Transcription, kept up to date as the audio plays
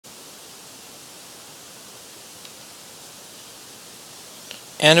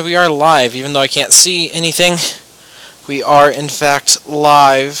And we are live, even though I can't see anything. We are, in fact,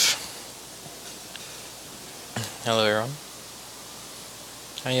 live. Hello, everyone.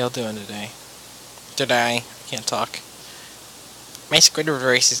 How y'all doing today? I can't talk. My Squidward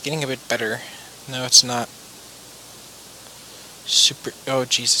voice is getting a bit better. No, it's not. Super. Oh,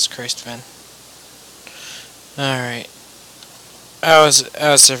 Jesus Christ, man. Alright.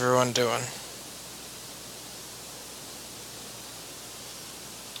 How's everyone doing?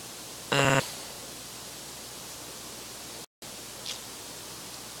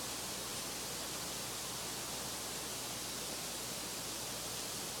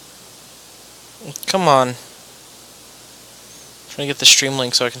 Come on. I'm trying to get the stream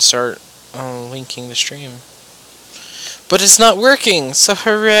link so I can start linking the stream. But it's not working, so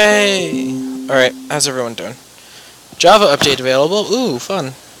hooray! Alright, how's everyone doing? Java update available. Ooh,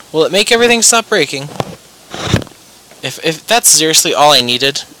 fun. Will it make everything stop breaking? If that's seriously all I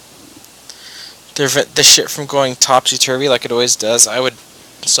needed to prevent the shit from going topsy-turvy like it always does, I would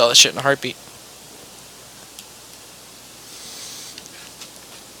install that shit in a heartbeat.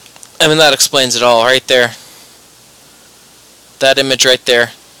 I mean, that explains it all, right there. That image right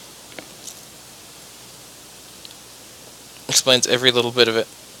there explains every little bit of it.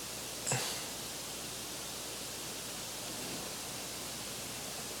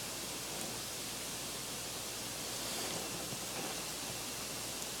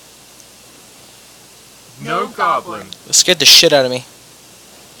 No goblin. It scared the shit out of me.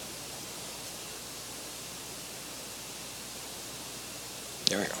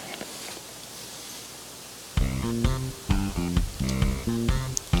 There we go.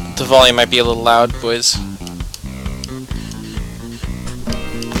 The volume might be a little loud, boys.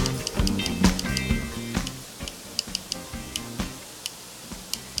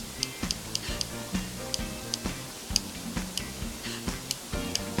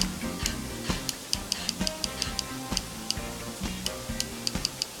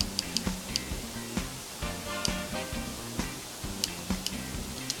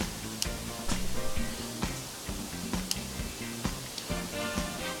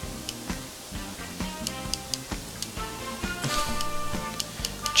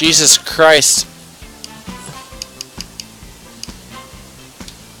 Jesus Christ.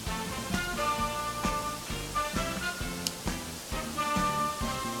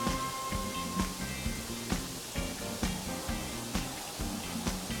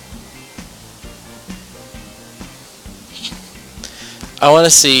 I want to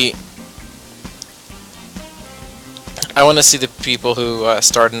see the people who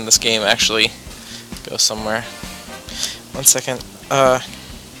started in this game actually go somewhere. 1 second.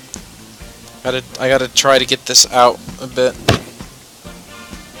 I gotta try to get this out a bit.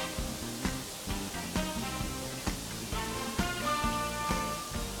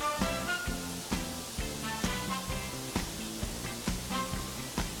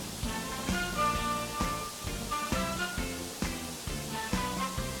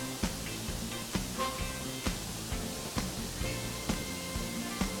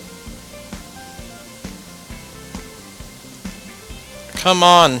 Come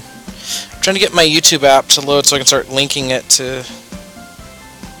on. I'm trying to get my YouTube app to load so I can start linking it to...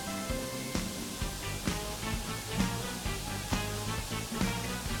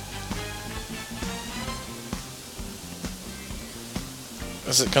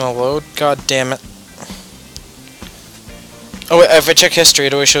 Is it gonna load? God damn it. Oh wait, if I check history,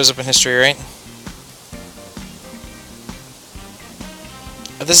 it always shows up in history, right?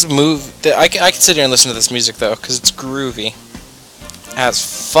 This I can sit here and listen to this music though, because it's groovy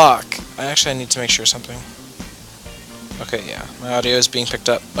as fuck. I need to make sure something. Okay, yeah, my audio is being picked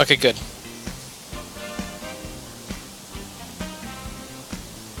up. Okay, good.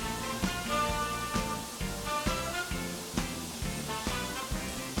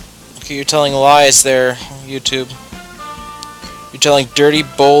 Okay, you're telling lies there, YouTube. You're telling dirty,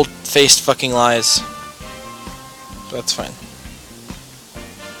 bold-faced fucking lies. That's fine.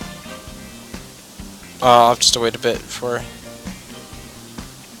 I'll have to wait a bit for...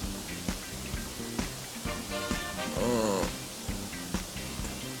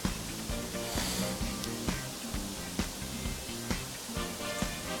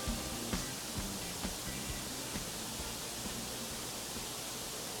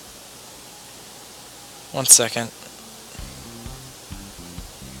 1 second.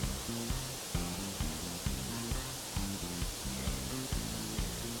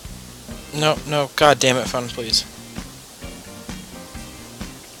 No, no, god damn it, phone, please.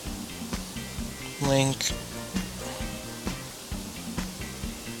 Link.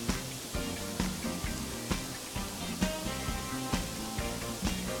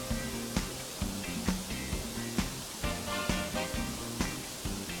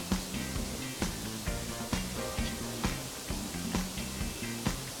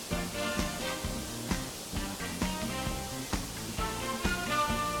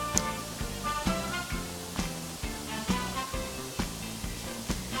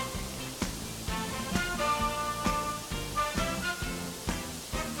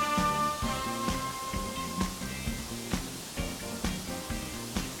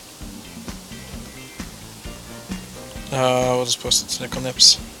 We'll just post it to Nickel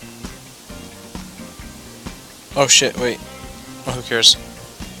Nips. Oh shit, wait. Oh, who cares?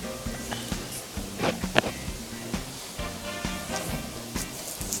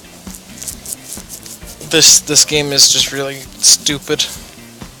 This game is just really stupid.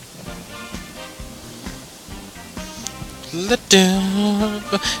 Da-da-da.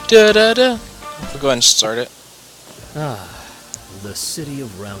 We'll go ahead and start it. Ah, the city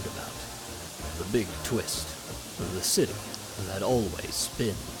of Roundabout. The big twist. The city that always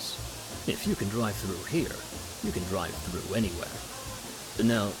spins. If you can drive through here, you can drive through anywhere.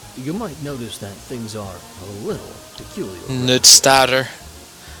 Now, you might notice that things are a little peculiar. Nerd starter.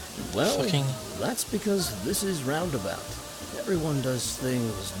 Well, Fucking... that's because this is Roundabout. Everyone does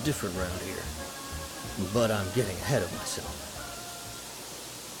things different around here. But I'm getting ahead of myself.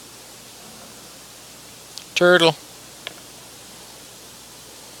 Turtle.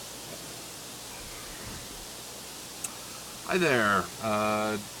 Hi there,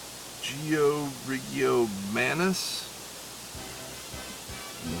 Gio Manus?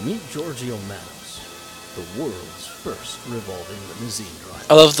 Meet Giorgio Manos, the world's first revolving limousine driver.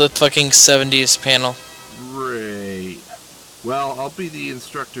 I love the fucking 70s panel. Great. Well, I'll be the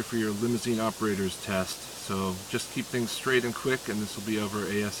instructor for your limousine operator's test, so just keep things straight and quick, and this will be over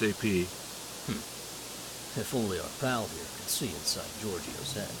ASAP. If only our pal here could see inside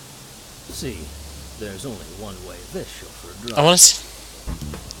Giorgio's head. See, there's only one way this chauffeur drives. I want to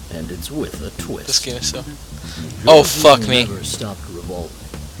see... And it's with a twist. This game is so... Giorgio Oh, fuck me. never stopped revolving.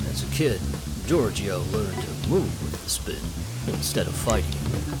 As a kid, Giorgio learned to move with the spin, instead of fighting.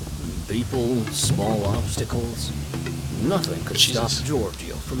 People, small obstacles, nothing could Jesus. stop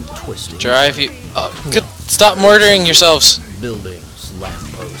Giorgio from twisting. Drive you... Oh, good. Stop murdering yourselves. Buildings,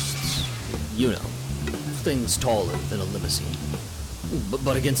 lampposts, you know, things taller than a limousine.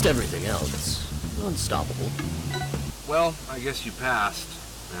 But against everything else, unstoppable. Well, I guess you passed,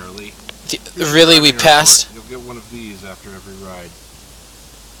 barely. Really, we passed? You'll get one of these after every ride.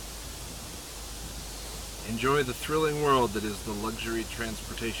 Enjoy the thrilling world that is the luxury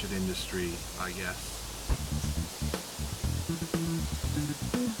transportation industry, I guess.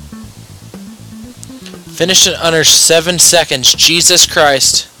 Finished in under 7 seconds. Jesus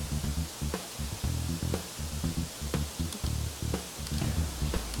Christ.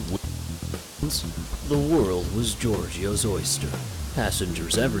 The world was Giorgio's oyster.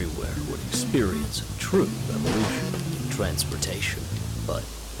 Passengers everywhere would experience a true revolution in transportation. But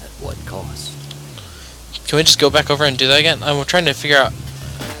at what cost? Can we just go back over and do that again? I'm trying to figure out...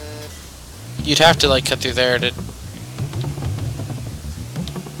 You'd have to, like, cut through there to...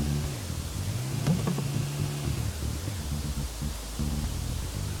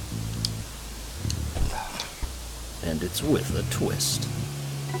 And it's with a twist.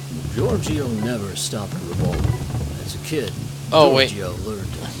 Giorgio never stopped revolving. As a kid, Oh, wait. Giorgio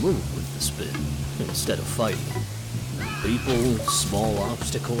learned to move with the spin, instead of fighting. People, small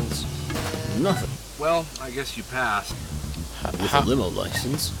obstacles, nothing. Well, I guess you passed. With a limo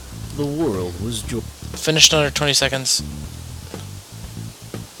license, the world was Finished in under 20 seconds.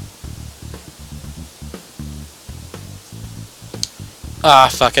 Ah,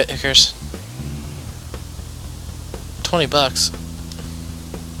 fuck it. Who cares? $20.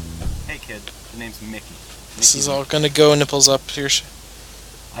 Hey kid, the name's Mickey. This is all gonna go nipples up here.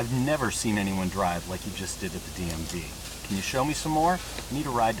 I've never seen anyone drive like you just did at the DMV. Can you show me some more? I need a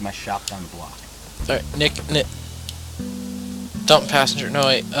ride to my shop down the block. Sorry, Nick. Dump passenger. No,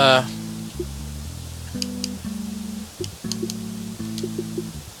 wait.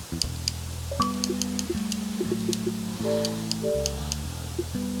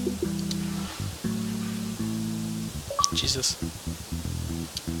 Jesus.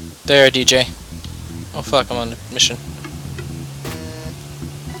 There, DJ. Oh fuck, I'm on a mission.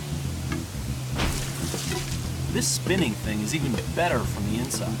 This spinning thing is even better from the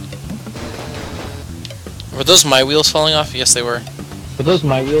inside. Were those my wheels falling off? Yes, they were. Were those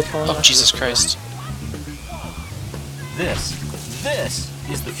my wheels falling Oh, off? Jesus Christ. This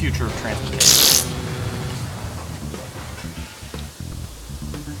is the future of transportation.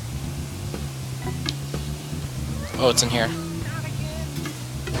 Oh, it's in here.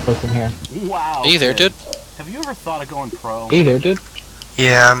 What's in here? Wow. Hey there, kid. dude. Have you ever thought of going pro? Hey there, dude.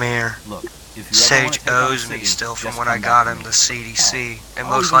 Yeah, I'm here. Look, if you ever wanna Sage take on owes me cities, still from just when come I got back him to the me. CDC, and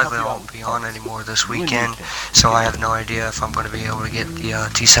Oh, most you can likely help I you won't out. be on anymore this You and me, weekend, kid. so I have no idea if I'm going to be able to get the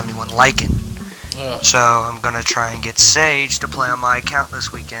T71 Lycan. Ugh. So I'm going to try and get Sage to play on my account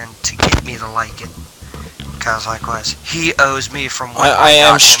this weekend to get me the Lycan. Because likewise, he owes me from when I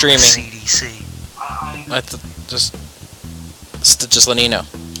am got him streaming. the CDC. Just letting you know.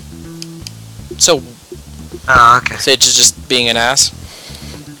 So, Oh, okay. Sage is just being an ass.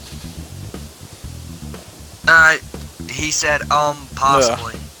 He said,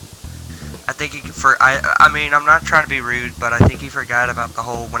 possibly. I think I mean, I'm not trying to be rude, but I think he forgot about the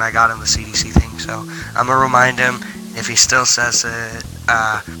whole when I got him the CDC thing, so I'm gonna remind him. If he still says it,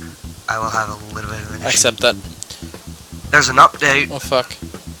 I will have a little bit of an issue. Accept that. There's an update. Oh fuck.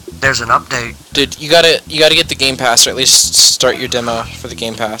 There's an update. Dude, you gotta get the Game Pass, or at least start your demo for the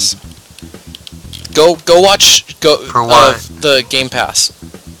Game Pass. Go watch For what? the Game Pass,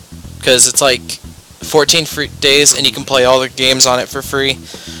 because it's like 14 free days, and you can play all the games on it for free.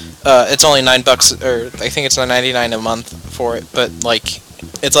 It's only $9, or I think it's $9.99 a month for it, but like,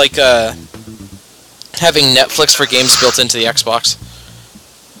 it's like having Netflix for games built into the Xbox.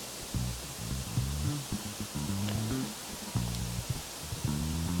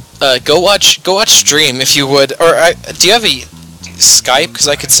 Go watch stream if you would, or do you have a Skype? Because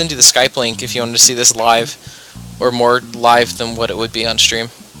I could send you the Skype link if you wanted to see this live, or more live than what it would be on stream.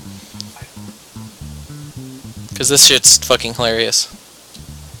 Because this shit's fucking hilarious.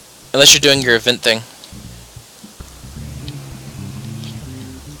 Unless you're doing your event thing.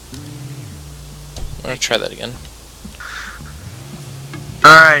 I'm gonna try that again.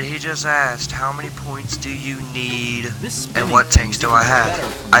 Alright, he just asked, how many points do you need and what tanks do I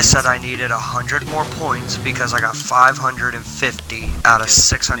have? I said I needed 100 more points because I got 550 out of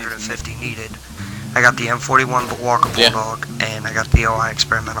 650 needed. I got the M41 Walker Bulldog, and I got the OI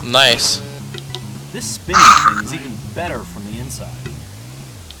Experimental. Nice. This spinning thing is even better from the inside.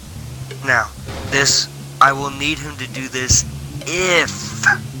 Now, I will need him to do this if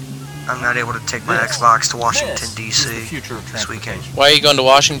I'm not able to take my Xbox to Washington, D.C. this weekend. Why are you going to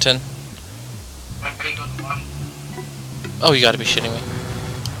Washington? Oh, you gotta be shitting me.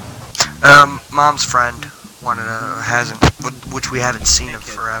 Mom's friend which we haven't seen in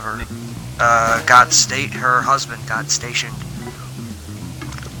forever, her husband got stationed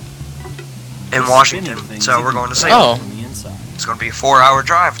in Washington, so we're going to see him. Oh. It's going to be a 4-hour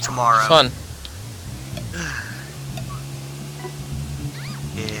drive tomorrow. Fun.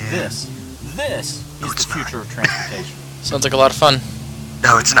 Yeah. This is the future of transportation. Sounds like a lot of fun.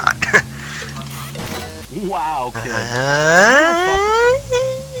 No, it's not. Wow, kid.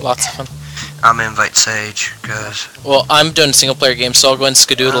 Lots of fun. I'm gonna invite Sage, cause. Well, I'm doing single player games, so I'll go and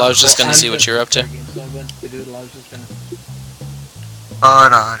skedoodle. I was just gonna see what you're up to.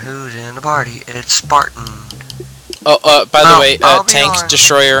 Hold on, who's in the party? It's Spartan. Oh, by the way, I'll be Tank on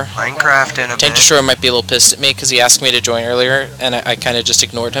Destroyer. Minecraft in a Tank bit. Destroyer might be a little pissed at me because he asked me to join earlier, and I kind of just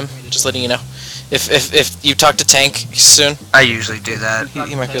ignored him. Just letting you know. If you talk to Tank soon, I usually do that.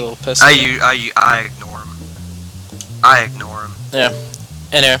 he might be a little pissed. I ignore him. I ignore him. Yeah.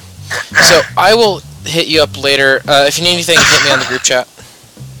 Anyway, so I will hit you up later. If you need anything, hit me on the group chat.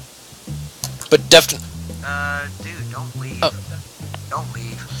 But definitely. Dude, don't leave. Oh. Don't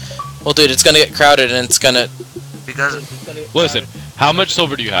leave. Well, dude, it's gonna get crowded, and it's gonna. Because. Listen, how much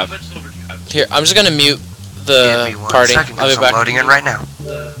silver do you have? Here, I'm just gonna mute Give the me 1 party. second, I'll 'cause be I'm back. loading in right now.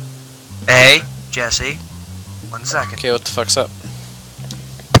 Hey, Jesse. 1 second. Okay, what the fuck's up?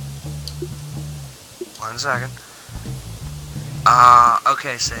 1 second.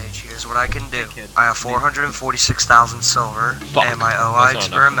 Okay, Sage, here's what I can do. I have 446,000 silver, Fuck, and my that's OI not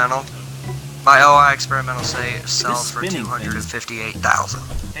experimental. My OI experimental sells for spinning thing is- 258,000.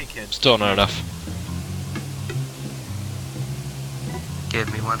 Hey, kid. Still not enough.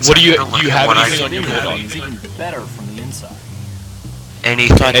 Give me 1 second. What do you to look you at have what I anything on can your do. bulldog? It's even better from the inside.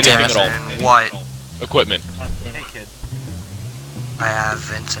 Anything, Anything at all. and what? Equipment. Hey, kid. I have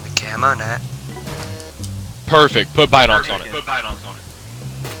Vince and a camo net. Perfect. Put Binox on it.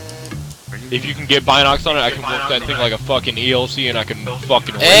 If you can get Binox on it, I can work that thing like a fucking ELC, and I can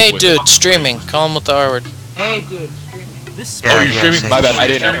fucking. Hey, rape with dude, it. streaming. Call him with the R word. This Yeah, Oh, you're yeah, streaming? Sage. My bad. I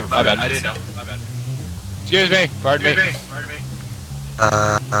didn't know. My bad. Excuse me. Pardon me.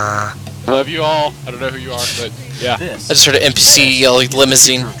 Love you all. I don't know who you are, but yeah. This. I just heard an NPC yelling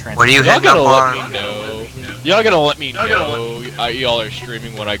limousine. What are you Y'all hitting up gotta let on? me know. Y'all gotta let me know y'all are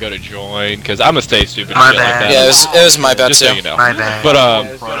streaming when I go to join, because I'm gonna stay stupid My shit like bad. that. Yeah, it was my bad Just too. so you know. My bad.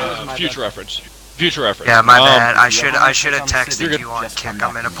 But future reference. Future reference. Yeah, my bad. I yeah, should have you're texted good. you on Just Kick. remember.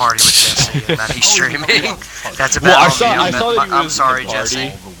 I'm in a party with Jesse and that he's streaming. That's about Well, I all saw- me. I saw that he I'm was sorry, in the party. Jesse.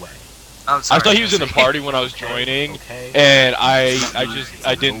 All the way. I'm I sorry. thought he was in the Jesse. party when I was joining, Okay. and I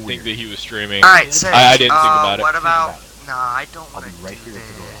didn't think that he was streaming. Alright, Sage. I didn't think about it. What about? Nah, I don't I'll want be to right do here at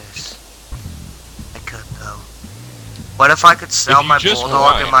the door. this. I could though. What if I could sell you my just Bulldog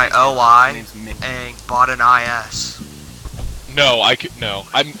want- and my My OI name's Mickey. and bought an IS? No, I could no.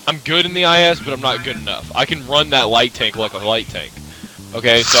 I'm good in the IS, but I'm not good enough. I can run that light tank like a light tank,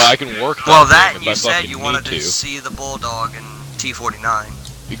 Okay, so I can work. Well, that that thing if you I said fucking you need wanted to. to see the Bulldog in T49.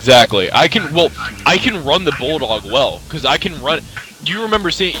 Exactly. I can. Well, I can run the Bulldog well because I can run. Do you remember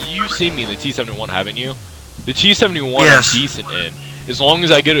seeing? You've seen me in the T71, haven't you? The T71 Yes. I'm decent in. As long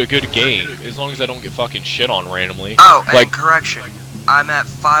as I get a good game. As long as I don't get fucking shit on randomly. Oh, and Like- correction. I'm at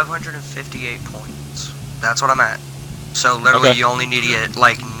 558 points. That's what I'm at. So literally, Okay. you only need to get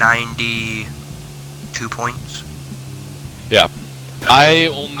like 92 points. I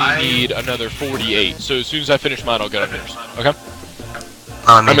only need another 48. So as soon as I finish mine, I'll get up yours. Okay.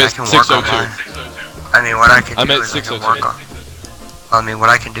 I mean, I'm I at can work on 602. mine. I mean, what I can I'm do at is I can 602. work on. I mean, what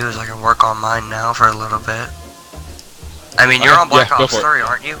I can do is I can work on mine now for a little bit. I mean, you're Okay, on Black yeah, go Ops for it. 3,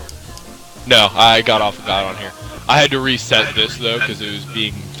 aren't you? No, I got off and got on here. I had to reset this though because it was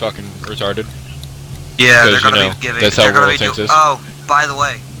being fucking retarded. Yeah, they're Because, gonna you know, be giving. that's how They're gonna World be Tanks doing. is. Oh, by the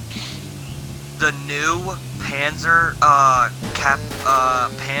way, the new Panzer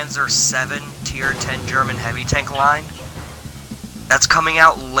Panzer 7 Tier 10 German heavy tank line. That's coming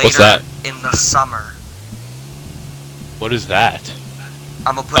out later that? in the summer. What is that?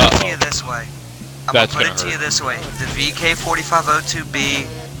 I'm gonna put it to Uh-oh. you this way. That's I'm gonna gonna put it to you hurt. this way. The VK4502B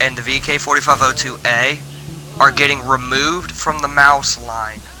and the VK4502A are getting removed from the mouse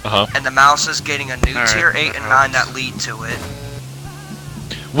line. And the mouse is getting a new Alright, tier 8 that and 9 helps. that lead to it.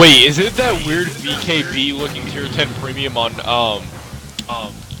 Wait, is it that weird VKB looking tier 10 premium on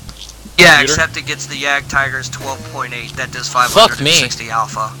Yeah, computer? except it gets the Yag Tigers 12.8 that does Fuck me. 560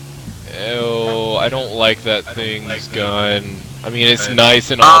 alpha. Ew, I don't like that thing's gun. I mean, it's nice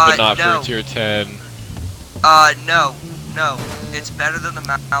and all, but not no. for a tier 10. No. It's better than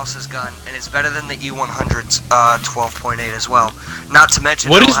the mouse's gun, and it's better than the E100's 12.8 as well. Not to mention,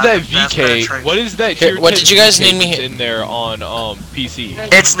 What it'll is have that the best VK? penetration. What is that Here, tier what 10 did you guys VK need me that's here? in there on PC?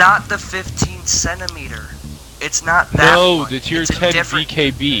 It's not the 15 centimeter. It's not that No, one. the tier It's a 10 different-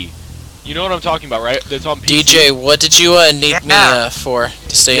 VKB. You know what I'm talking about, right? That's on PC. DJ, what did you need me Yeah. for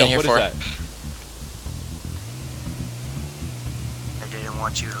to stay Yeah, in here what is for? that? I didn't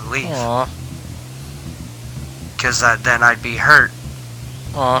want you to leave, Aw, because then I'd be hurt.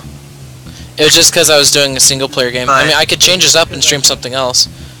 aw. It was just because I was doing a single player game. I But- mean, I could change this up and stream something else,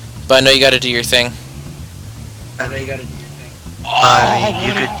 but I know you got to do your thing.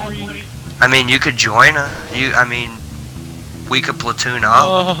 I mean, you could join. We could platoon up.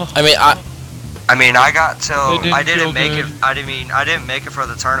 Oh, I mean, I got till It didn't I didn't feel make good. it. I didn't make it for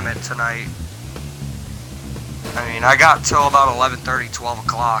the tournament tonight. I got till about 11:30, 12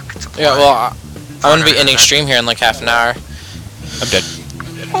 o'clock to play. yeah. Well, I want to be ending stream here in like half an hour. I'm dead.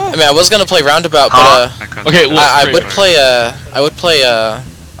 I mean, I was gonna play roundabout, but Huh? Okay, look, I great. would play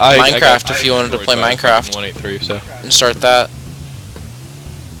Minecraft if you wanted to play Minecraft 183, so. and start that.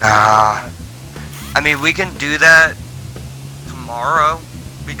 We can do that tomorrow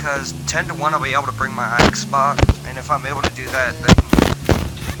because 10 to 1 I'll be able to bring my Xbox, and if I'm able to do that, then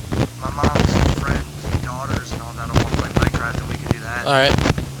my mom's friends, daughters, and all that will want to play Minecraft, and we can do that. All right.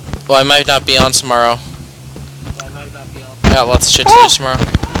 Well, I might not be on tomorrow. I got lots of shit to do tomorrow.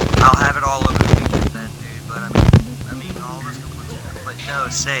 I'll have it all over the weekend then, dude. But all this complete. But no,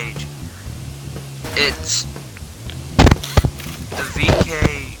 Sage. It's the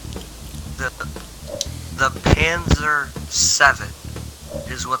VK, the Panzer 7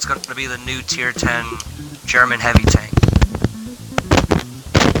 is what's going to be the new tier 10 German heavy tank.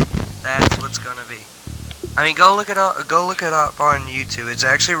 That's what's going to be. Go look it up. Go look it up on YouTube. It's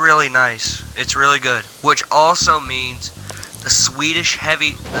actually really nice. It's really good. Which also means the Swedish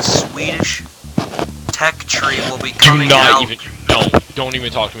tech tree will be Do coming not out. even. Don't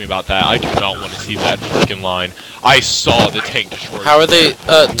even talk to me about that. I do not want to see that freaking line. I saw the tank destroyer. How are they?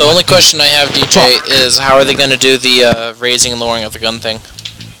 The only question I have, DJ, is how are they going to do the raising and lowering of the gun thing?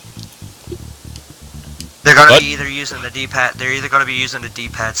 They're going What? to be either using the D-pad. They're either going to be using the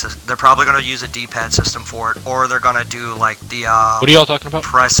D-pad system. They're probably going to use a D-pad system for it, or they're going to do like the What are y'all talking about?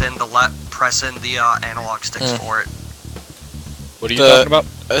 press in the analog sticks for it. What are you The- talking about?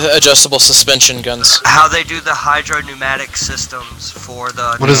 Adjustable suspension guns. How they do the hydro pneumatic systems for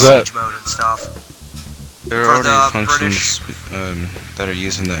the What is siege mode and stuff. There For are the already functions that are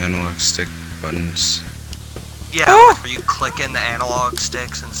using the analog stick buttons. Yeah, like where you click in the analog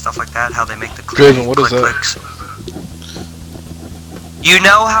sticks and stuff like that. How they make the Draven, what is that? clicks. You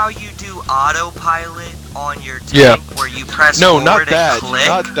know how you do autopilot on your tank, Yeah. where you press No, forward not and that. click?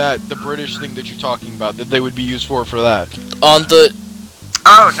 Not that. The British thing that you're talking about that they would be used for that. On the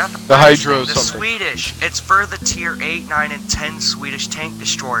Oh, not the The British hydro thing, the something. Swedish. It's for the tier 8, 9, and 10 Swedish tank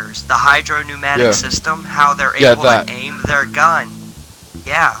destroyers. The hydro pneumatic Yeah. system, how they're Yeah, able that. to aim their gun.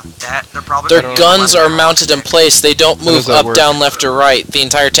 Yeah, they're probably Their gonna use guns weapon are mounted in place. They don't does move that up, work? down, left, or right. The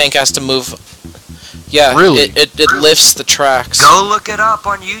entire tank has to move. Yeah, Really? it lifts the tracks. Go look it up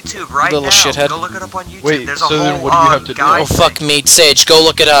on YouTube right Little now. shithead. Go look it up on YouTube. Wait, There's a so whole then what do you have to do? guide Oh fuck thing. me, Sage. Go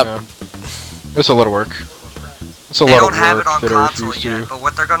look it up. Yeah. It's a lot of work. It's a They lot don't of have work it on that I console refuse yet, to. but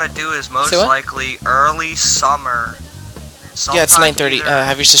what they're gonna do is most Say what? likely early summer. Yeah, it's sometime 9:30. either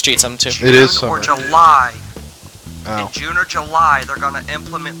Have your sister eat something too. June It is or summer. July. Ow. In June or July, they're gonna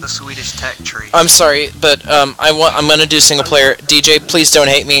implement the Swedish tech tree. I'm sorry, but I'm gonna do single player. DJ, please don't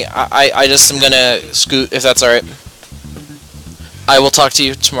hate me. I just am gonna scoot if that's all right. I will talk to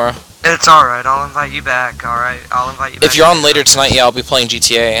you tomorrow. It's alright, I'll invite you back, alright? I'll invite you back. If you're on later tonight, yeah, I'll be playing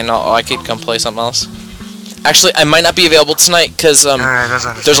GTA, and I could come play something else. Actually, I might not be available tonight because Alright,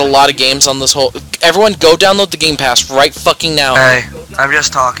 that's there's a lot of games on this whole. Everyone, go download the Game Pass right fucking now. Hey, I'm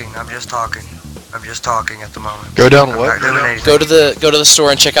just talking at the moment. Go down I'm what? not doing anything. Go to the store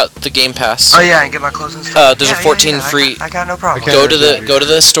and check out the Game Pass. Oh yeah, and get my clothes and stuff. There's a Yeah, 14 yeah, free. I got no problem. Okay. Go to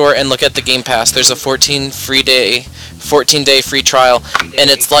the store and look at the Game Pass. There's a 14 day free trial, and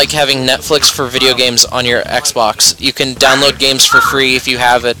it's like having Netflix for video games on your Xbox. You can download games for free if you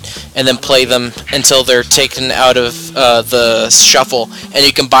have it, and then play them until they're taken out of the shuffle, and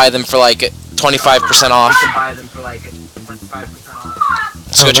you can buy them for like 25% off.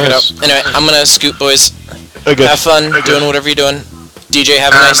 So go check it out. nice. Anyway, I'm gonna scoot, boys. Okay. Have fun doing whatever you're doing. DJ,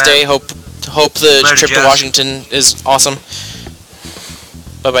 have a Alright, nice man. day. Hope the Later, trip to Jess. Washington is awesome.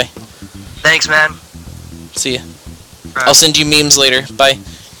 Bye bye. Thanks, man. See ya. I'll send you memes later. Bye.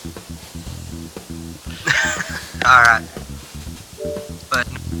 Alright. But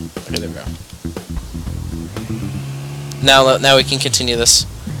Okay, there we go. Now we can continue this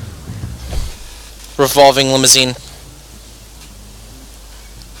revolving limousine.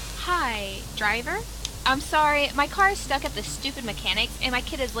 Hi, driver? I'm sorry, my car is stuck at the stupid mechanics and my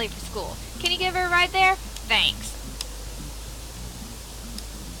kid is late for school. Can you give her a ride there? Thanks.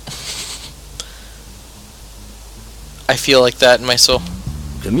 I feel like that in my soul.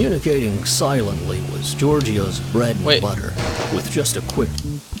 Communicating silently was Giorgio's bread and Wait. butter, with just a quick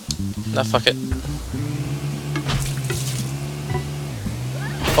Nah, fuck it.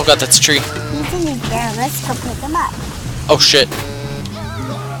 Oh god, that's a tree. He's in his barrel. Let's go pick him up. Oh shit.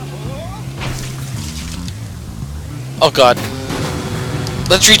 Oh god.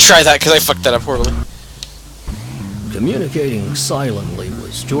 Let's retry that because I fucked that up horribly. Communicating silently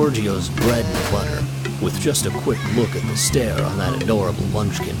was Giorgio's bread and butter. With just a quick look at the stare on that adorable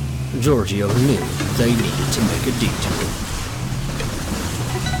munchkin, Giorgio knew they needed to make a detour.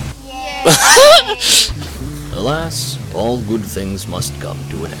 Alas, all good things must come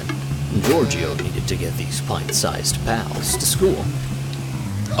to an end. Giorgio needed to get these pint-sized pals to school.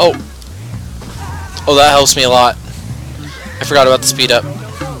 Oh. Oh, that helps me a lot. I forgot about the speed up.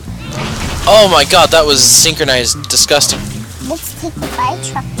 Oh my god, that was synchronized. Disgusting. Let's take the fire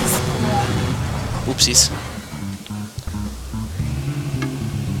truck to school. Oopsies.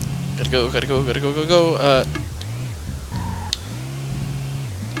 Gotta go.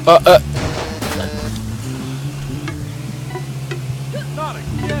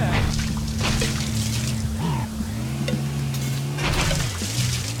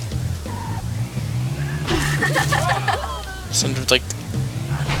 Some like.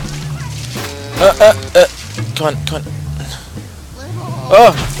 Come on.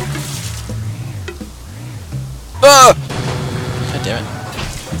 Oh! God damn it.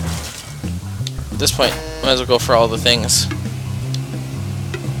 At this point, might as well go for all the things.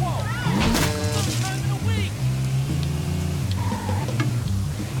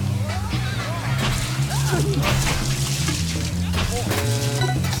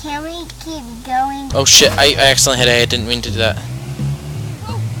 Can we keep going? Oh shit, I accidentally hit A. I didn't mean to do that.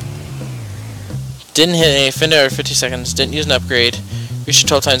 Didn't hit A. Fender every 50 seconds. Didn't use an upgrade. Reached a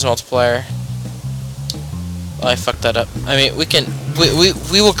 12 times multiplier. Oh, I fucked that up. I mean,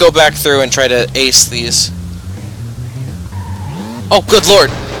 we will go back through and try to ace these. Oh, good lord!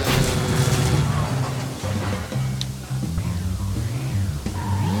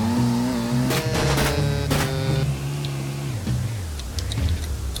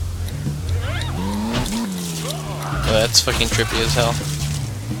 Oh, that's fucking trippy as hell.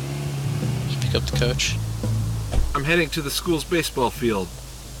 Pick up the coach. I'm heading to the school's baseball field.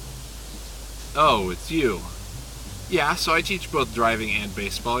 Oh, it's you. Yeah, so I teach both driving and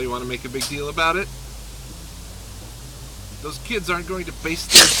baseball. You want to make a big deal about it? Those kids aren't going to base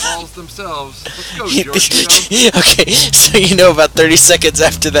their balls themselves. Let's go, Giorgio. Okay, so you know about 30 seconds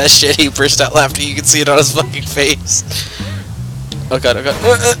after that shit, he burst out laughing. You can see it on his fucking face. Oh god, oh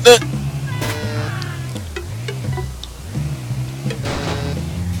god.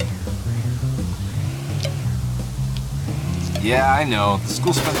 Yeah, I know. The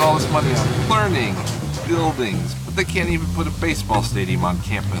school spends all this money on learning, buildings, but they can't even put a baseball stadium on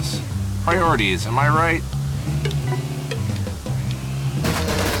campus. Priorities, am I right?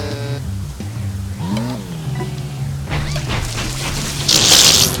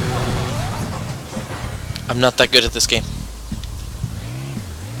 I'm not that good at this game.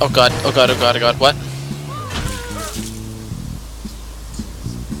 Oh god, oh god, oh god, oh god, what?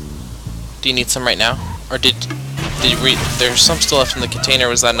 Do you need some right now? Or did you read? There's some still left in the container,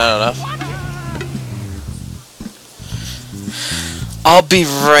 was that not enough? I'll be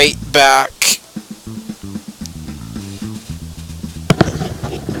right back.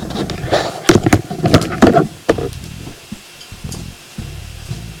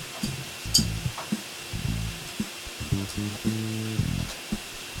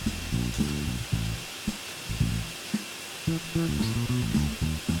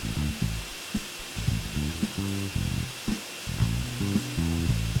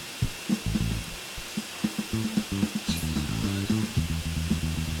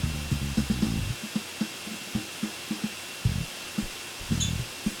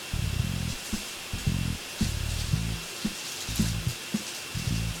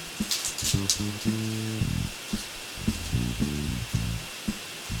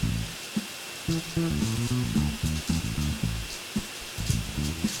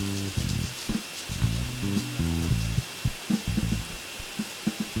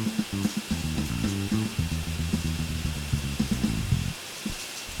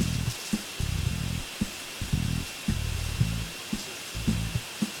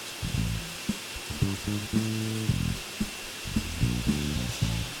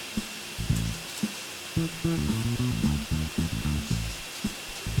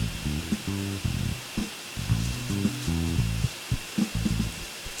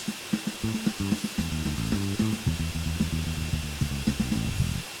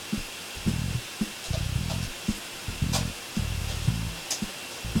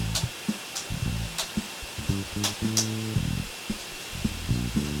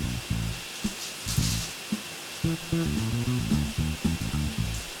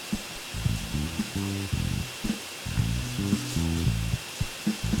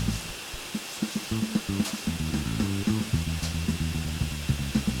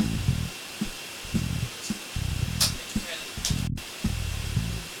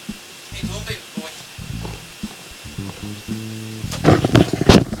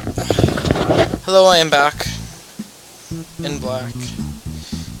 Hello, I am back. In black.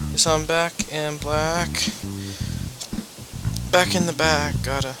 Yes, I'm back in black. Back in the back.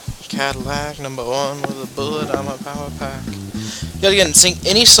 Got a Cadillac, #1 with a bullet on my power pack. Yet again, sing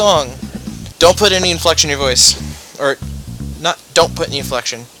any song. Don't put any inflection in your voice. Or, not, don't put any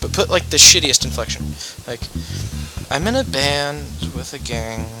inflection, but put like the shittiest inflection. Like, I'm in a band with a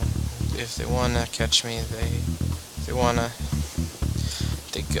gang. If they wanna catch me, they wanna.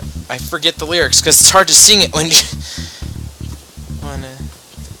 I forget the lyrics because it's hard to sing it when you wanna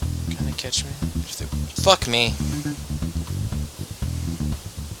kinda catch me. Fuck me.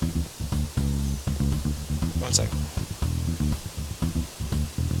 One second.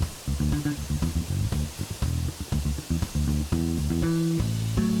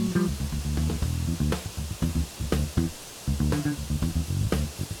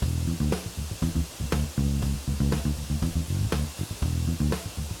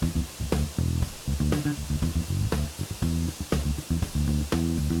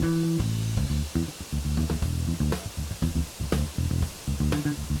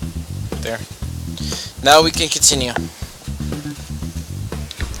 There. Now we can continue.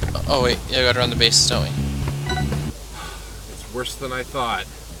 Oh wait, yeah, I gotta run the bases, don't we? It's worse than I thought.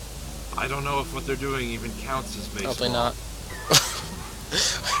 I don't know if what they're doing even counts as baseball. Probably not.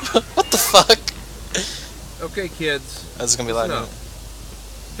 What the fuck? Okay, kids. This is gonna be loud.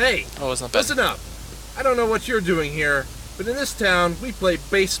 Hey! Oh, it's not bad. Listen up! I don't know what you're doing here, but in this town, we play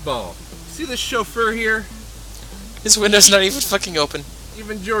baseball. See this chauffeur here? His window's not even fucking open.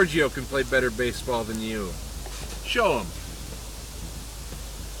 Even Giorgio can play better baseball than you. Show him.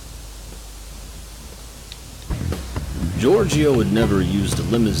 Giorgio had never used a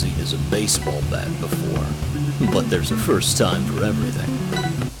limousine as a baseball bat before, but there's a first time for everything.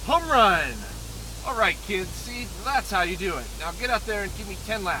 Home run! Alright, kids, see? That's how you do it. Now get out there and give me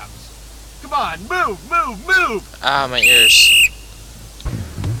 10 laps. Come on, move, move, move! Ah, my ears.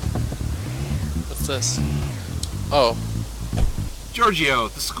 What's this? Oh. Giorgio,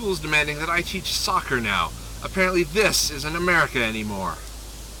 the school's demanding that I teach soccer now. Apparently this isn't America anymore.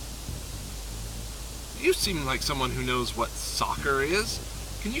 You seem like someone who knows what soccer is.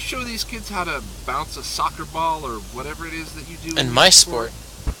 Can you show these kids how to bounce a soccer ball or whatever it is that you do? In my sport?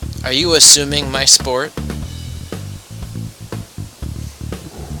 Are you assuming my sport?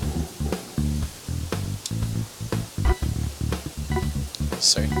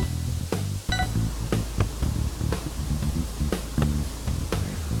 Sorry.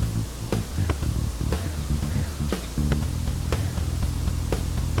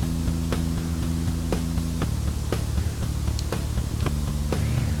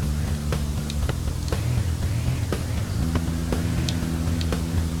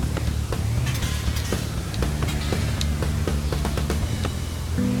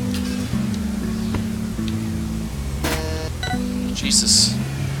 Jesus.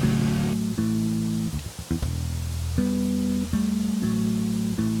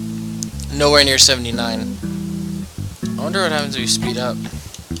 Nowhere near 79. I wonder what happens if you speed up.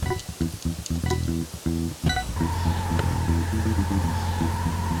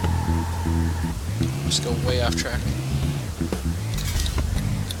 Just go way off track.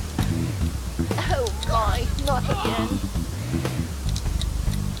 Oh my, not again.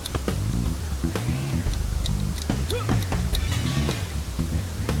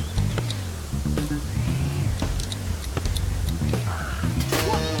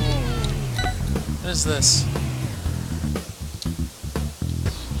 What is this?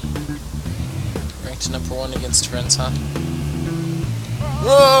 Ranked #1 against friends, huh?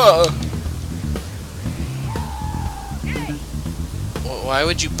 Whoa! Why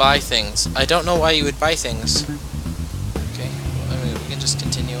would you buy things? I don't know why you would buy things. Okay, well, I mean, we can just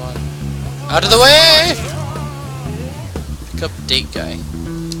continue on. Out of the way! Pick up date guy.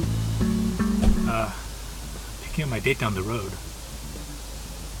 Picking up my date down the road.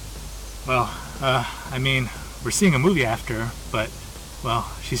 Well, I mean, we're seeing a movie after, but,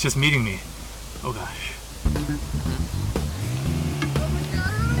 well, she's just meeting me. Oh gosh.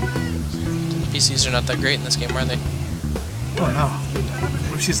 PCs are not that great in this game, are they? Oh no.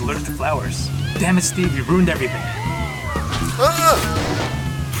 What if she's allergic to flowers? Damn it, Steve, you ruined everything.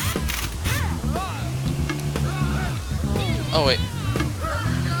 Oh, wait.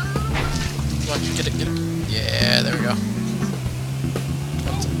 Come on, get it, get it. Yeah, there we go.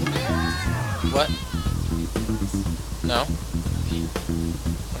 What? No?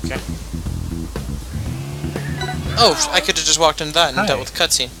 Okay. Oh, I could have just walked into that and dealt with the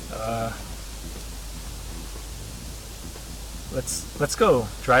cutscene. Let's go,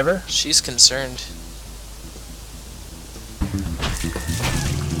 driver. She's concerned.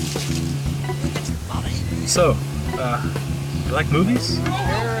 So, you like movies?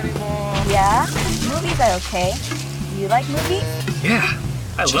 Yeah, movies are okay. Do you like movies? Yeah,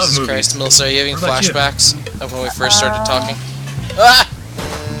 I love Jesus movies. Christ, Melissa, are you having What about you? flashbacks of when we first started talking? Ah!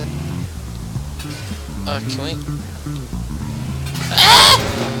 Can we? Ah!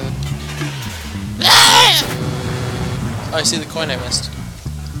 Ah! Oh, I see the coin I missed.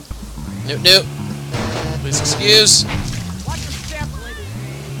 Nope, nope. Please excuse.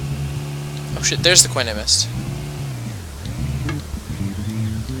 Oh shit, there's the coin I missed.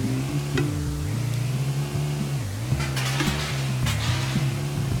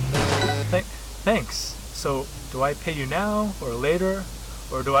 Thanks. So, do I pay you now, or later,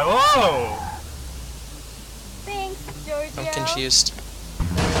 or do I... Whoa! Thanks, Giorgio. I'm confused.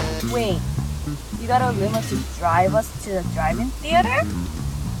 Wait, you got a limo to drive us to the drive-in theater?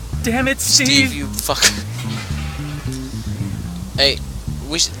 Damn it, Steve, you fuck. Hey,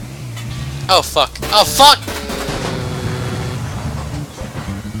 we should... Oh, fuck. Oh, fuck!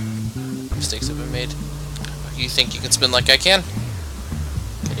 Mistakes have been made. You think you can spin like I can?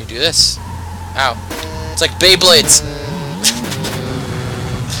 Can you do this? Ow. It's like Beyblades!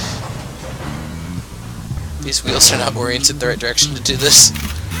 These wheels are not oriented the right direction to do this.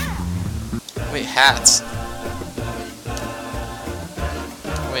 Wait, hats.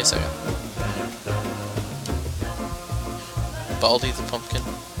 Wait a second. Baldy the pumpkin.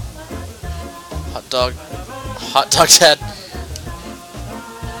 Hot dog. Hot dog dad.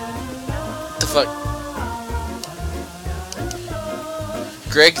 The fuck?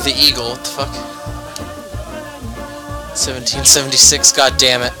 Greg the Eagle. What the fuck? 1776. God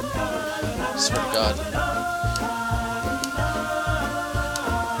damn it. Swear to God.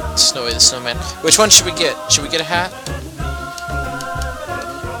 Snowy the Snowman. Which one should we get? Should we get a hat?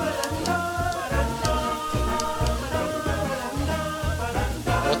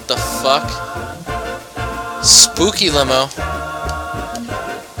 What the fuck? Spooky limo.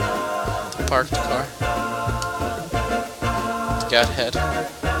 Parked car. Yacht head.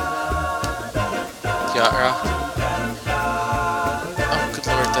 Yacht rock. Oh, good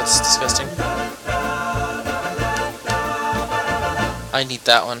lord, that's disgusting. I need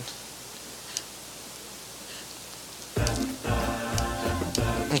that one.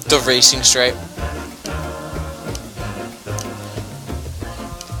 The racing stripe.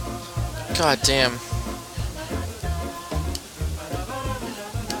 God damn.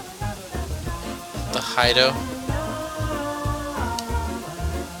 The Hido.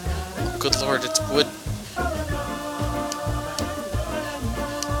 Oh, good lord, it's wood.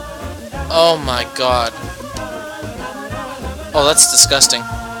 Oh my god. Oh, that's disgusting.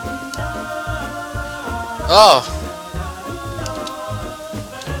 Oh!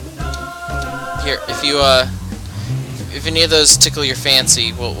 Here, if any of those tickle your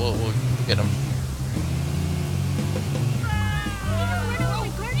fancy, we'll get them.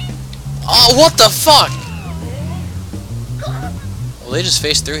 Oh, what the fuck? Well, they just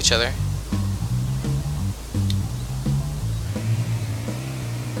faced through each other.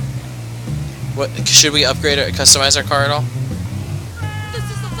 What, should we upgrade or customize our car at all?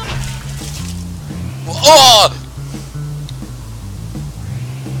 Oh!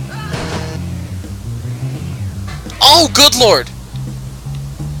 Oh, good lord!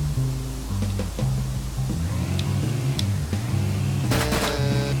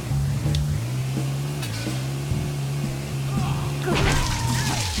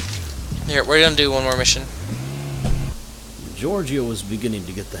 Here, we're gonna do one more mission. Giorgio was beginning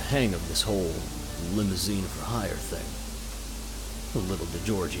to get the hang of this whole limousine for hire thing. Little did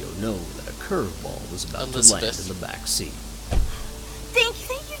Giorgio know that a curveball was about to land in the back seat. Thank you,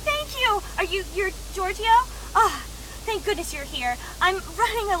 thank you, thank you! You're Giorgio? Ah, thank goodness you're here. I'm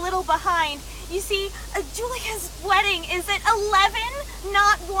running a little behind. You see, Julia's wedding is at 11,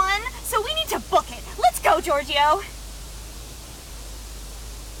 not 1, so we need to book it. Let's go, Giorgio!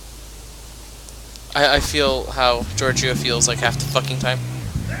 I feel how Giorgio feels like half the fucking time.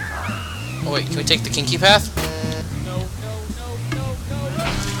 Oh wait, can we take the kinky path?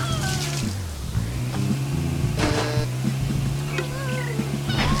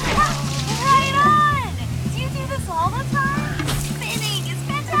 Right on! Do you do this all the time? Spinning is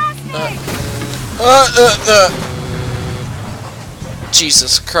fantastic!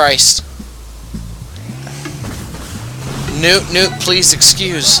 Jesus Christ. Newt, please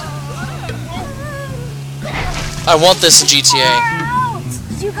excuse. I want this in GTA.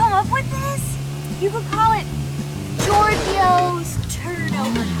 Did you come up with this? You could call it Giorgio's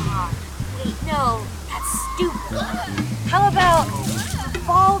turnover car. Wait, no, that's stupid. How about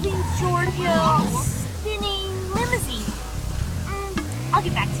Evolving Giorgio's spinning limousine? I'll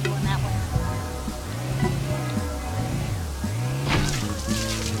get back to you on that one.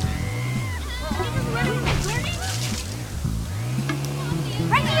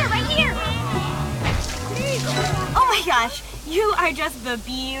 Right here, right here! Oh my gosh, you are just the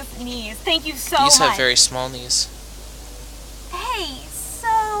bee's knees. Thank you so much. These have very small knees. Hey,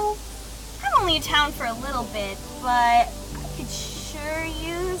 so I'm only in town for a little bit, but I could sure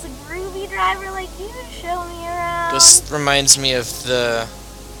use a groovy driver like you to show me around. This reminds me of the...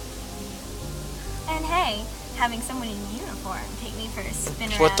 And hey, having someone in uniform take me for a spin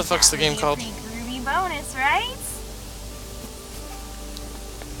around. What the fuck's the game called? Pretty groovy bonus, right?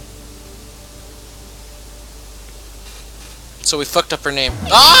 So we fucked up her name.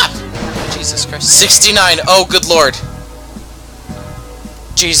 Ah! Jesus Christ. 69! Oh, good lord.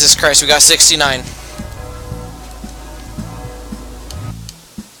 Jesus Christ, we got 69.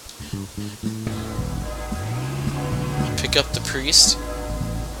 Pick up the priest.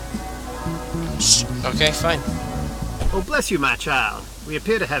 Okay, fine. Oh, bless you, my child. We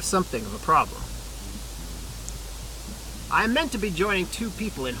appear to have something of a problem. I am meant to be joining 2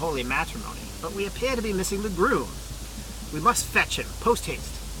 people in holy matrimony, but we appear to be missing the groom. We must fetch him,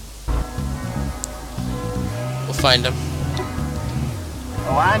 post-haste. We'll find him.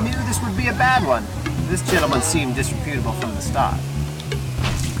 Oh, I knew this would be a bad one. This gentleman seemed disreputable from the start.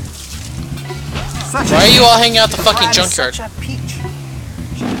 Why are you all hanging out the fucking junkyard? Such a peach.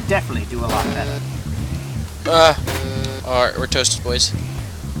 She would definitely do a lot better. Alright, we're toasted, boys.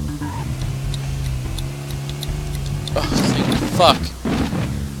 Oh, fuck.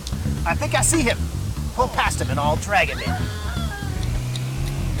 I think I see him. Pull past him and I'll drag him in.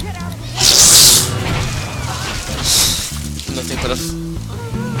 Nothing but a...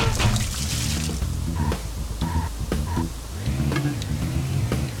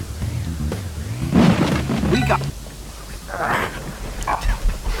 We got...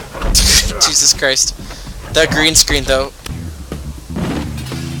 Jesus Christ. That green screen, though.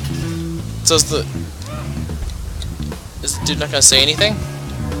 So is the dude not gonna say anything?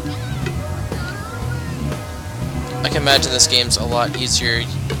 I can imagine this game's a lot easier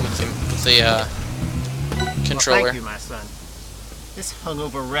with the controller. Well, thank you, my son. This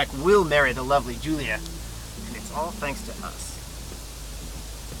hungover wreck will marry the lovely Julia. And it's all thanks to us.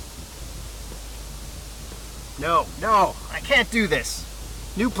 No, I can't do this.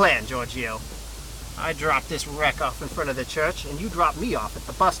 New plan, Giorgio. I drop this wreck off in front of the church, and you drop me off at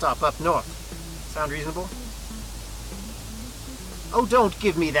the bus stop up north. Sound reasonable? Oh, don't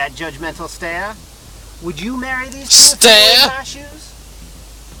give me that judgmental stare. Would you marry these two Stare? in my shoes?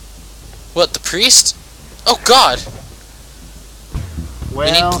 What, the priest? Oh god! Well,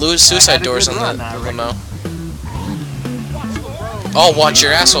 we need blue suicide I had a doors good on run, the I reckon. limo. Oh, watch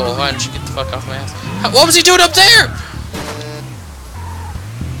your asshole. Why don't you get the fuck off my ass? What was he doing up there?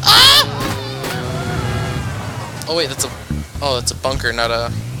 Ah! Oh wait, that's a bunker, not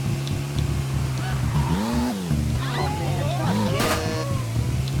a...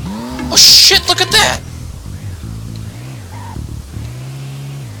 Oh shit, look at that!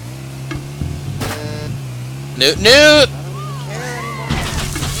 Newt!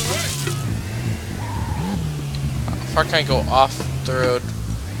 How far can I go off the road?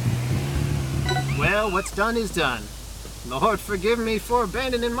 Well, what's done is done. Lord forgive me for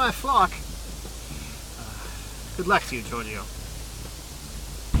abandoning my flock. Good luck to you, Giorgio.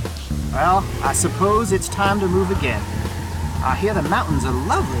 Well, I suppose it's time to move again. I hear the mountains are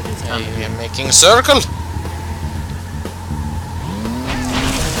lovely this time. Hey, I'm making a circle!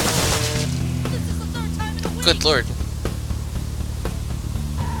 Good lord.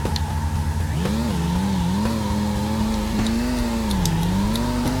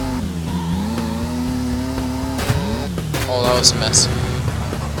 Oh, that was a mess.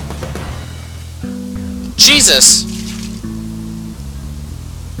 Jesus!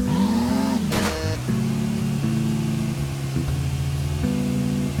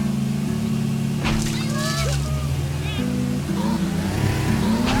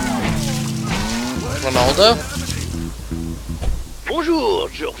 Ronaldo? Bonjour,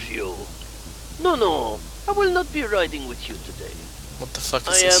 Giorgio. No, I will not be riding with you today. What the fuck is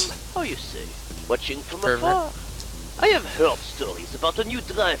I this? am, how you say, watching from Pervert. afar. I have heard stories about a new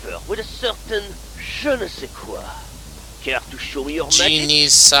driver with a certain je ne sais quoi. Care to show me your magic?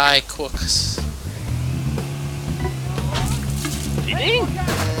 Genies, Psy, Quooks. Kidding?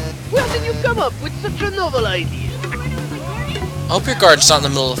 Where did you come up with such a novel idea? I hope your guard's not in the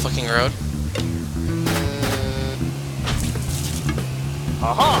middle of the fucking road.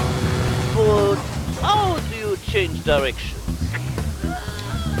 Aha! But how do you change direction?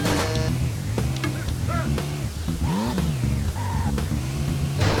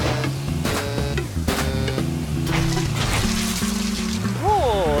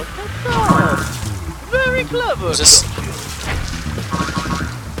 Oh, that's very clever. Who's this?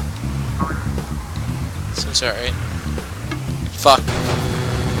 Seems alright. Fuck.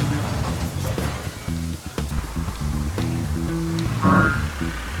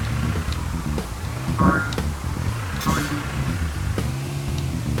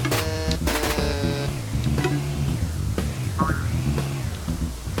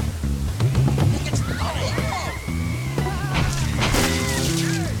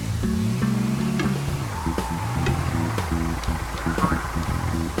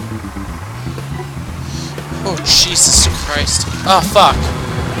 Oh, Jesus Christ. Oh, fuck.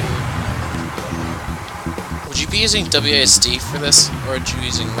 Would you be using WASD for this, or would you be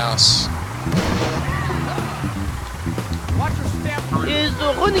using mouse? Is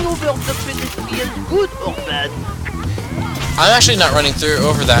running over the pedestrian good or bad? I'm actually not running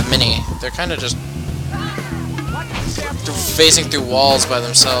over that many. They're kind of just phasing through walls by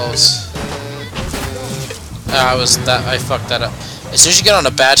themselves. I fucked that up. As soon as you get on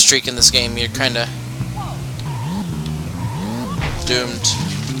a bad streak in this game, you're kind of doomed.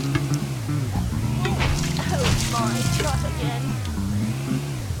 Oh my, not again.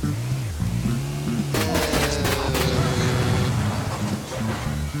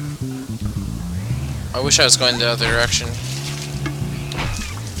 I wish I was going the other direction.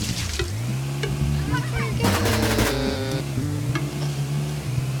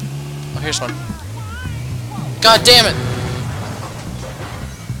 Oh, here's one. God damn it!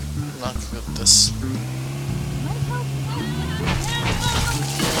 I'm not good at this.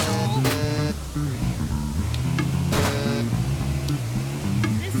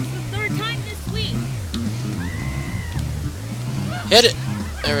 This is the third time this week. Hit it!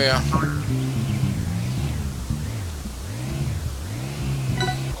 There we go.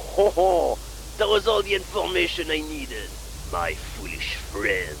 Ho, that was all the information I needed, my foolish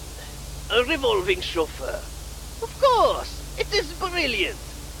friend. A revolving chauffeur. Of course, it is brilliant.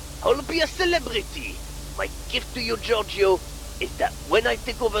 I'll be a celebrity. My gift to you, Giorgio, is that when I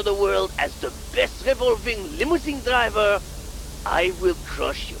take over the world as the best revolving limousine driver, I will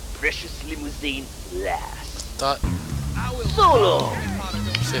crush your precious limousine last. Thought Solo!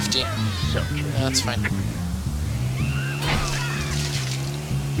 50. Sucker. Yeah, that's fine.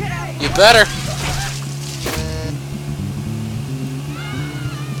 You better!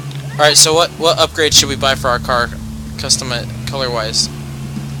 Alright, so what upgrade should we buy for our car? Custom color-wise.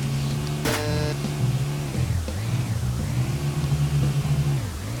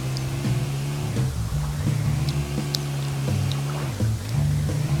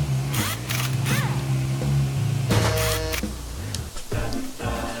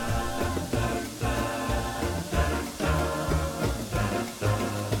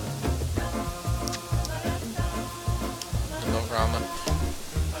 No ramen.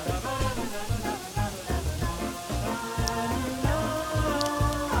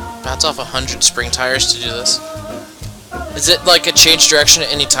 That's off 100 spring tires to do this. Is it like a change direction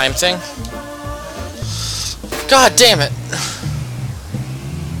at any time thing? God damn it!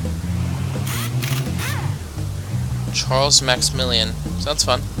 Charles Maximilian. Sounds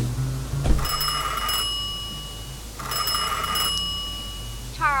fun.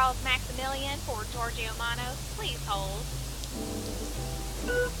 Charles Maximilian for Giorgio Manos. Please hold.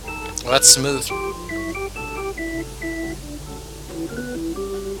 Well, that's smooth.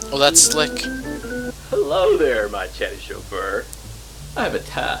 Oh, that's slick. Hello there, my chatty chauffeur. I have a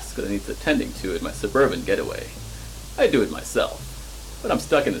task that needs attending to in my suburban getaway. I do it myself, but I'm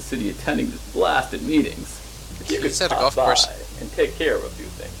stuck in the city attending these blasted meetings. If you could stop by and take care of a few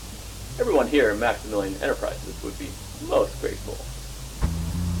things, everyone here at Maximilian Enterprises would be most grateful.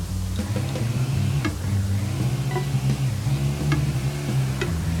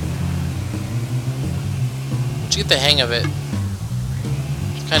 Once you get the hang of it,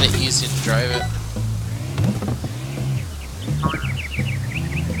 it's kind of easy to drive it.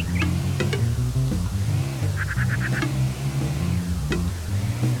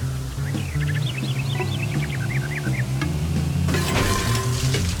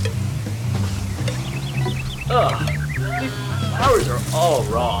 Ugh, these flowers are all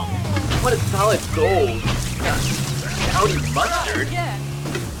wrong. I want a solid gold, not Audi mustard.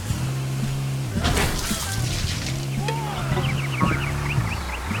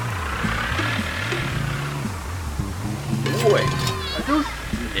 Wait, are those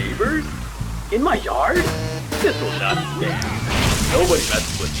neighbors? In my yard? This will not stand. Nobody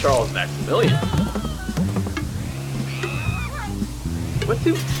messes with Charles Maximilian. What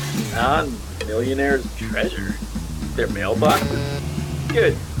do non-millionaires treasure? Their mailboxes?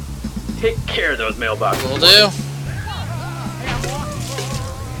 Good. Take care of those mailboxes. Will do.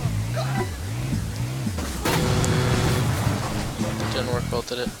 Didn't work well,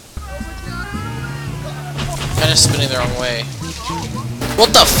 did it? Kind of spinning the wrong way.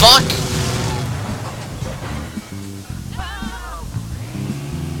 What the fuck?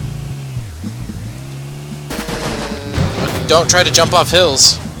 Don't try to jump off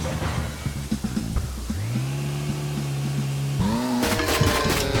hills.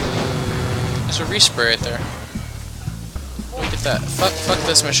 There's a respray right there. Look at that. Fuck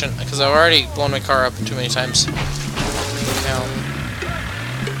this mission, because I've already blown my car up too many times. Now.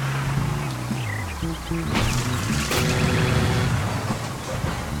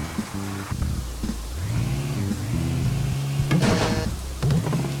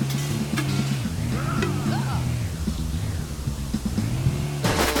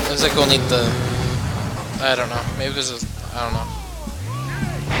 Looks like we'll need the... I don't know. Maybe because of... I don't know.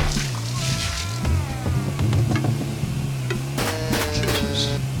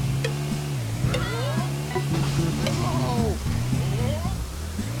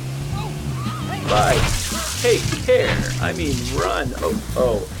 Bye. Take care. I mean, run.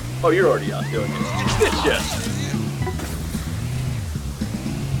 Oh, you're already out doing it. Good shit.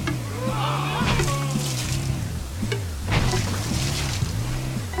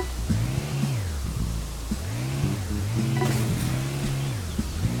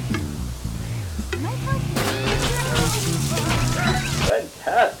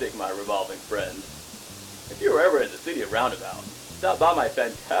 Fantastic, my revolving friend. If you were ever in the city of Roundabout, stop by my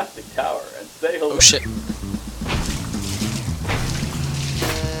fantastic tower and say hello. Oh shit.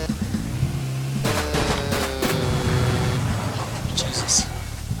 Jesus.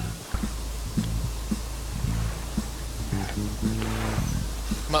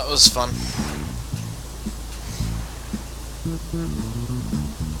 That was fun.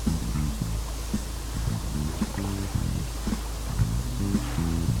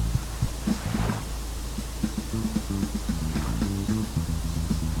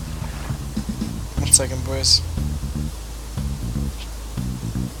 One second, boys.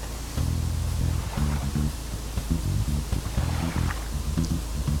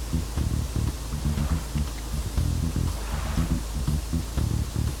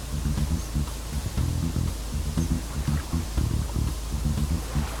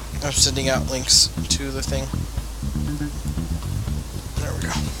 I'm sending out links to the thing. There we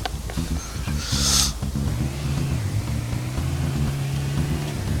go.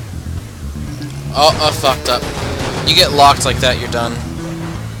 Oh, I fucked up. You get locked like that, you're done.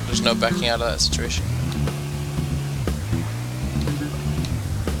 There's no backing out of that situation.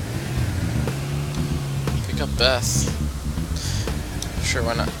 Pick up Beth. Sure,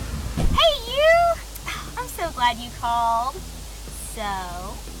 why not? Hey, you! I'm so glad you called. So,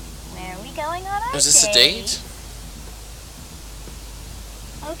 where are we going on our Is this a date?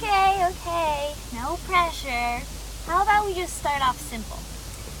 Okay. No pressure. How about we just start off simple?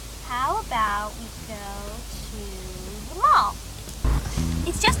 How about we go to the mall?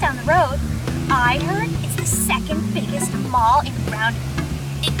 It's just down the road. I heard it's the second biggest mall in Roundabout.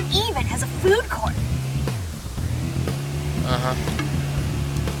 It even has a food court. Uh-huh.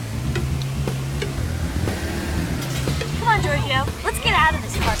 Come on, Giorgio. Let's get out of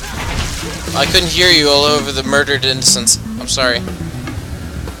this parking lot. I couldn't hear you all over the murdered innocents. I'm sorry.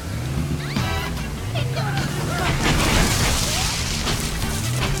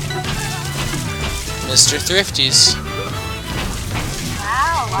 Mr. Thrifty's.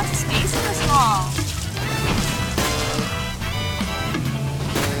 Wow, lots of space in this mall.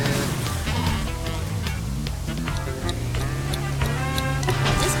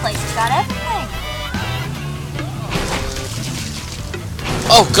 This place has got everything.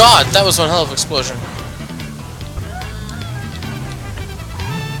 Oh god, that was one hell of an explosion.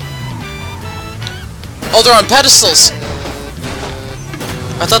 Oh, they're on pedestals!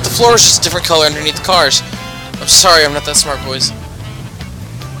 I thought the floor was just a different color underneath the cars. I'm sorry, I'm not that smart, boys.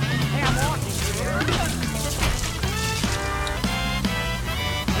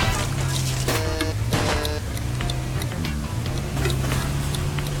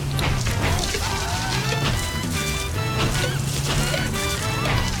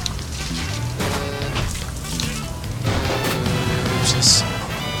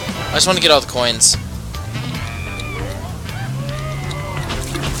 I just want to get all the coins.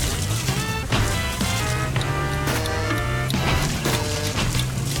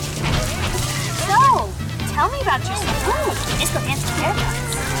 So, tell me about your ooh, disco dance with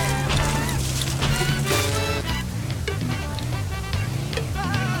haircuts.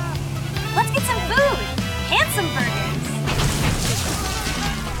 Let's get some food and some burgers.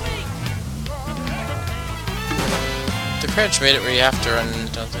 The credits made it where you have to run,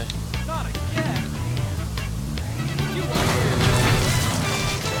 don't they?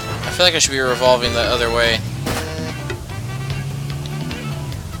 I feel like I should be revolving the other way.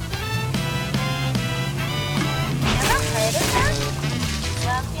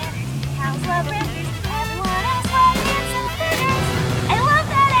 I love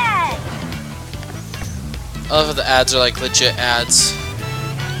that ad! I love how the ads are like legit ads.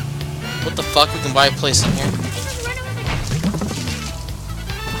 What the fuck? We can buy a place in here.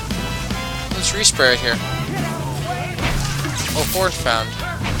 There's respray right here. Oh, fourth found.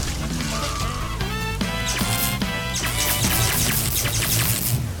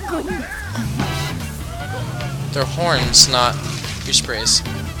 They're horns, not resprays.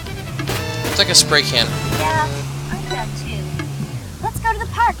 It's like a spray can. Yeah, I'm done too. Let's go to the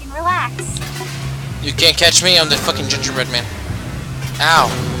park and relax. You can't catch me, I'm the fucking gingerbread man. Ow.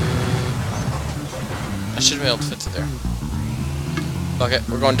 I should be able to fit through there. Fuck it,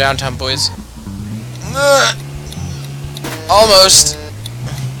 we're going downtown, boys. Ugh. Almost.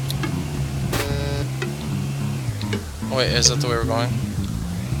 Oh, wait, is that the way we're going?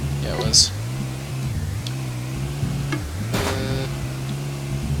 Yeah, it was.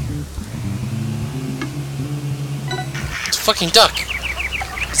 It's a fucking duck.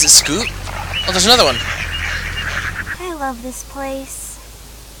 Is it Scoot? Oh, there's another one. I love this place.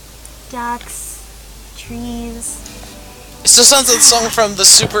 Ducks, trees. It still sounds like the song from the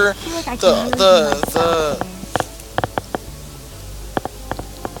Super,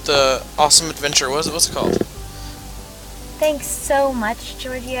 the Awesome Adventure. What's it called? Thanks so much,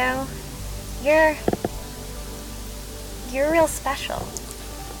 Giorgio. You're real special.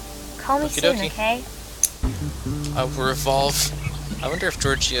 Call me soon, okay? I will revolve. I wonder if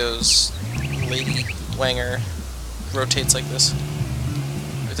Giorgio's Lady Wanger rotates like this.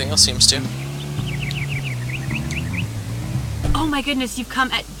 Everything else seems to. Oh my goodness, you've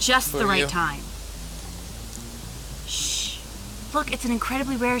come at just the right you? time. Shh. Look, it's an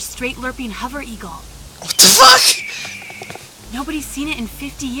incredibly rare straight lurping hover eagle. What the fuck? Nobody's seen it in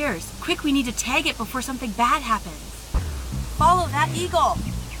 50 years. Quick, we need to tag it before something bad happens. Follow that eagle.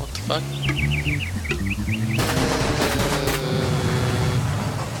 What the fuck?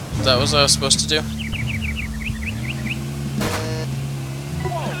 Is that what I was supposed to do?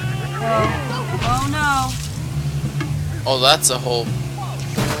 Oh no. Oh, that's a whole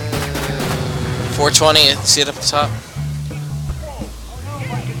 420. See it up the top?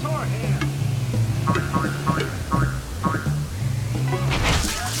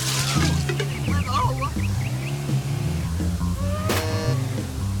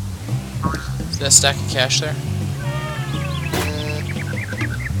 Is that a stack of cash there?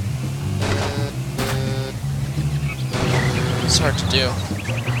 It's hard to do.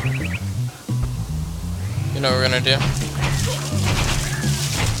 You know what we're gonna do?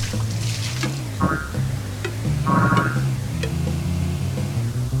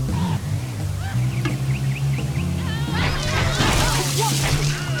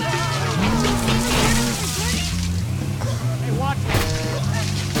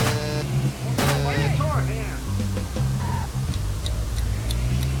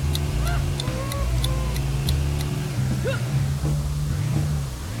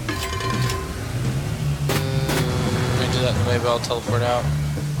 Maybe I'll teleport out.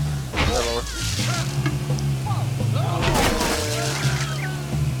 That'll work.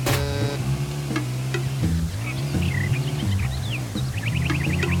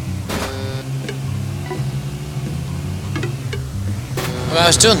 I mean, I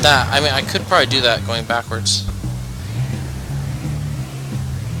was doing that. I mean, I could probably do that going backwards.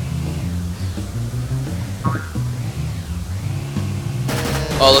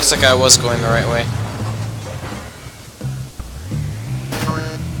 Oh, it looks like I was going the right way.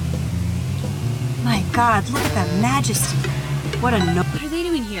 My God, look at that majesty. What a no- What are they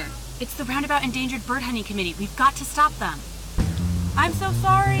doing here? It's the Roundabout Endangered Bird Hunting Committee. We've got to stop them. I'm so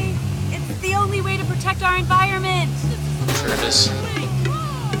sorry. It's the only way to protect our environment. Sure it is.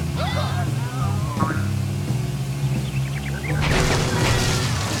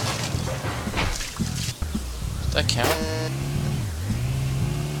 Does that count?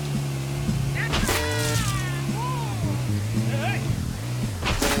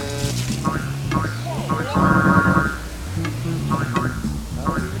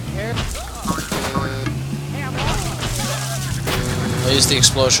 I'll use the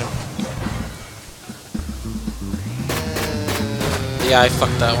explosion. Yeah, I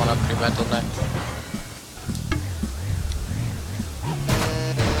fucked that one up pretty bad, didn't I?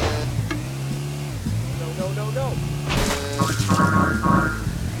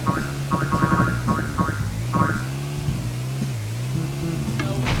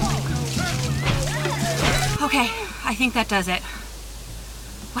 Okay, I think that does it.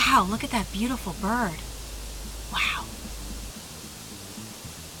 Wow, look at that beautiful bird. Wow.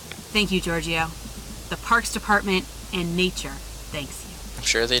 Thank you, Giorgio. The Parks Department and nature thanks you. I'm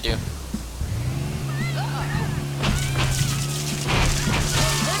sure they do.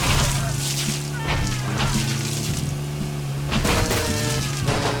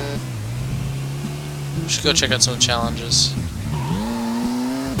 We should go check out some challenges.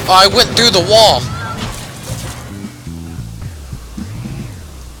 Oh, I went through the wall!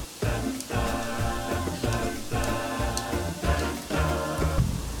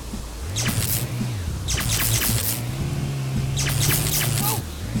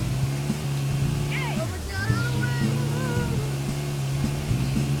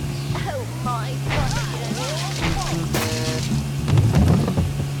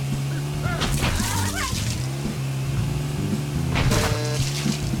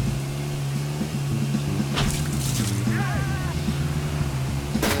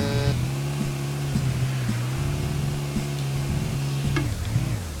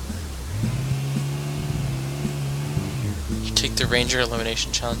 Take the Ranger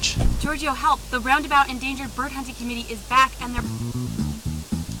Elimination Challenge. Giorgio, help! The Roundabout Endangered Bird Hunting Committee is back and they're...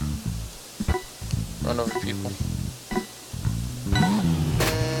 Run over people.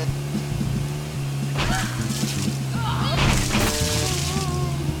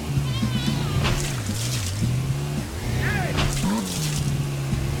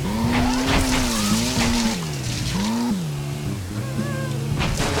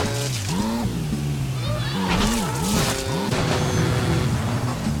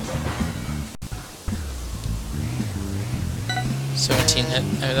 Hit.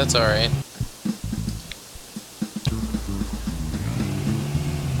 Hey, that's alright.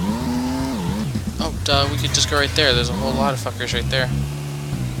 Oh, duh, we could just go right there. There's a whole lot of fuckers right there.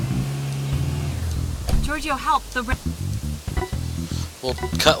 Giorgio, help! We'll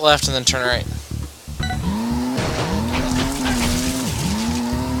cut left and then turn right.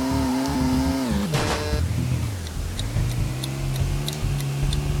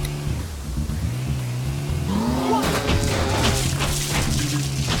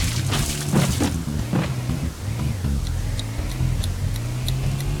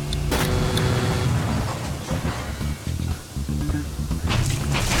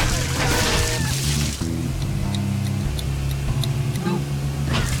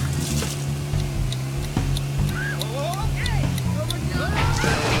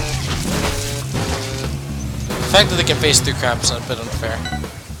 fact that they can face through crap is a bit unfair.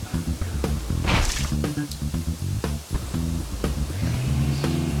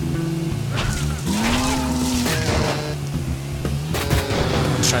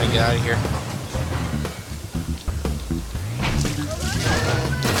 I'm trying to get out of here.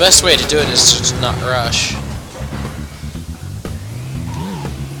 The best way to do it is to just not rush.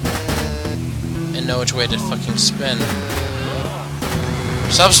 And know which way to fucking spin.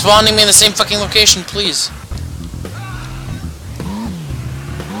 Stop spawning me in the same fucking location, please.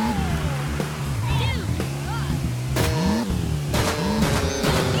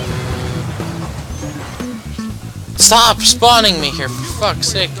 Stop spawning me here, for fuck's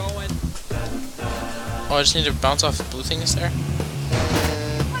sake. Oh, I just need to bounce off the blue things there.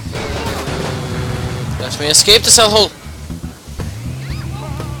 Let me escape the cell hole.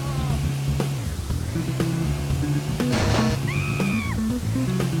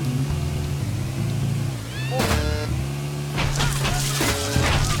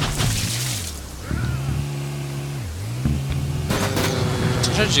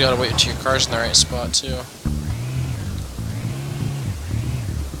 Sometimes you gotta wait until your car's in the right spot too.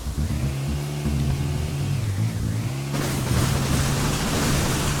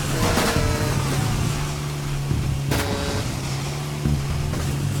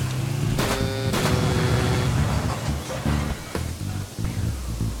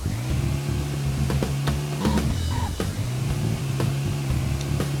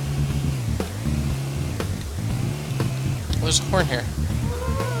 There's a horn here.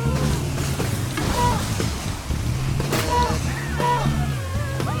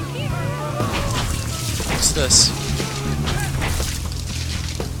 What's this?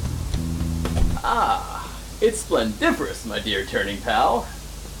 Ah, it's splendiferous, my dear turning pal.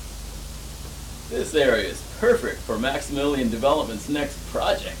 This area is perfect for Maximilian Development's next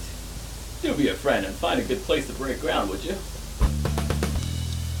project. Do be a friend and find a good place to break ground, would you?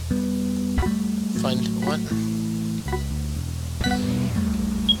 Find what?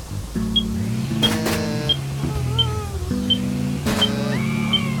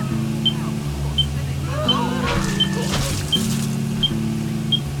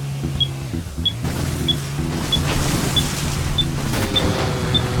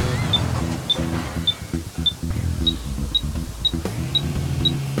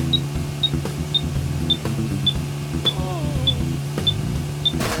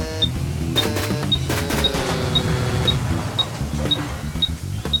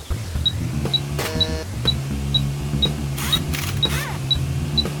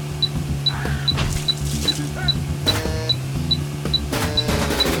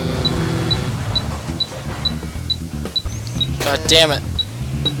 God damn it.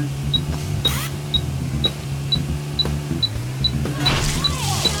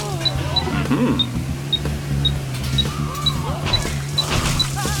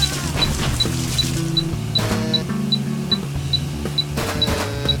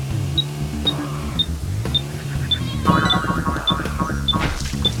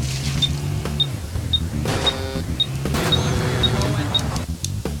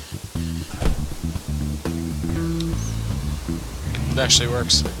 It actually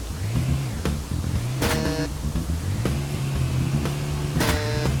works.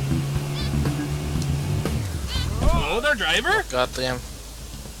 Hello there, driver. God damn.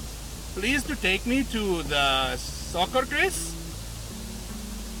 Please to take me to the soccer Chris.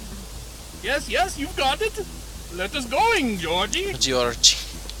 Yes, yes, you've got it. Let us going, Georgie. Georgie.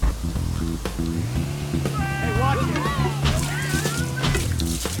 Hey, watch it.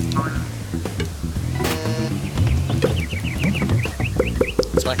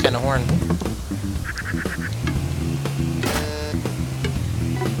 It's my kind of horn.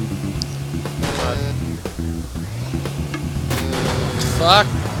 God. Fuck.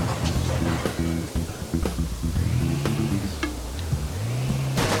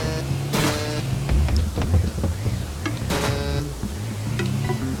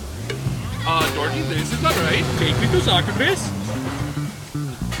 Georgie, this is not right. Take me to soccer Chris.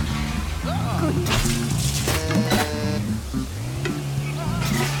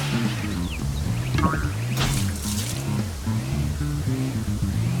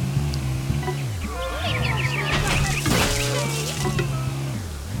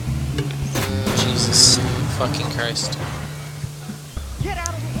 Jesus fucking Christ. Get out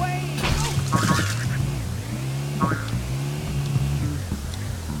of the way!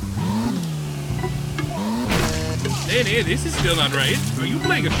 Hey, this is still not right. Are you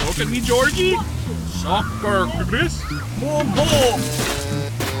playing a joke at me, Georgie? Soccer, Chris. Boom, boom.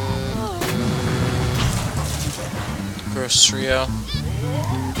 Gross trio.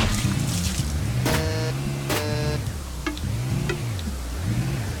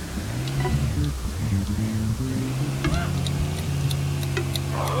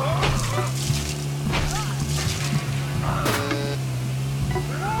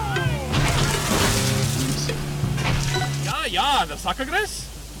 the soccer grass?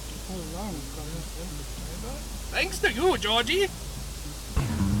 Thanks to you, Georgie.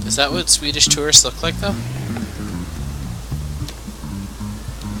 Is that what Swedish tourists look like, though?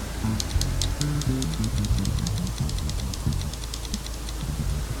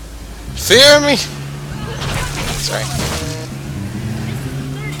 Fear me! Sorry.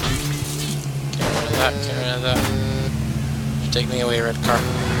 Get rid of that, get rid of that. Take me away, red car.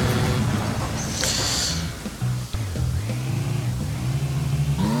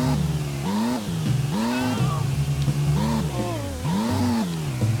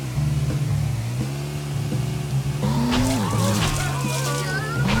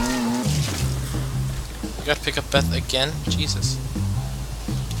 We gotta pick up Beth again? Jesus.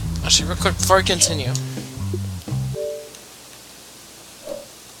 Actually, real quick before I continue.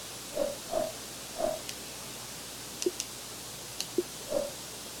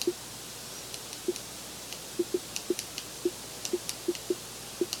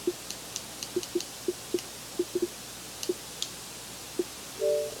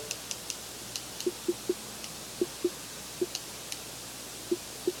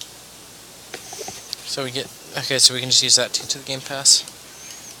 So we get, okay, so we can just use that to the Game Pass.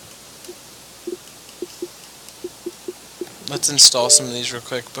 Let's install some of these real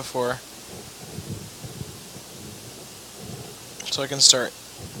quick before, so I can start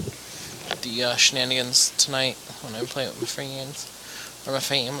the shenanigans tonight when I'm playing with my friends or my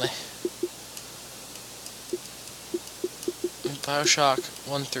family. BioShock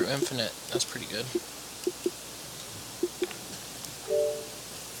 1 through Infinite, that's pretty good.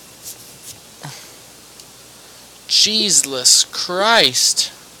 Jesus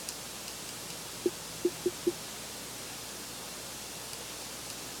Christ!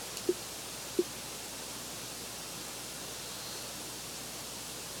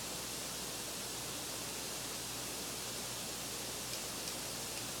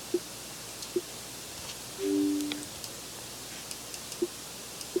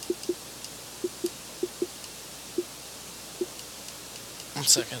 One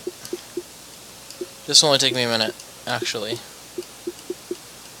second. This will only take me a minute, actually.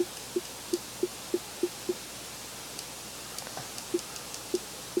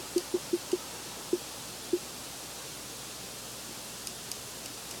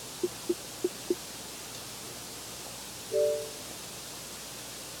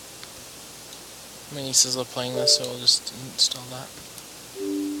 My nieces love playing this, so we'll just install that.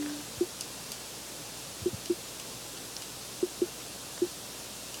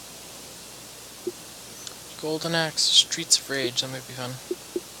 Golden Axe, Streets of Rage, that might be fun.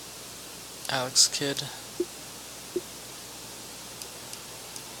 Alex Kidd.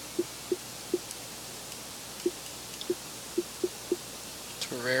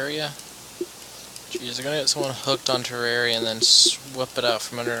 Terraria. Jeez, they're gonna get someone hooked on Terraria and then whip it out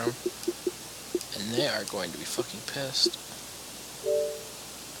from under them. And they are going to be fucking pissed.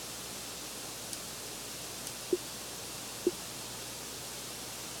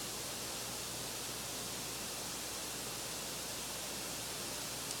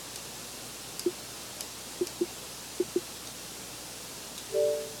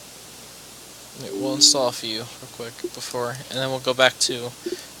 We'll install a few real quick before, and then we'll go back to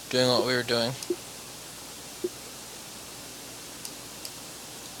doing what we were doing.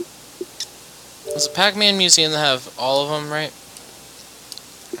 Does the Pac-Man Museum have all of them, right?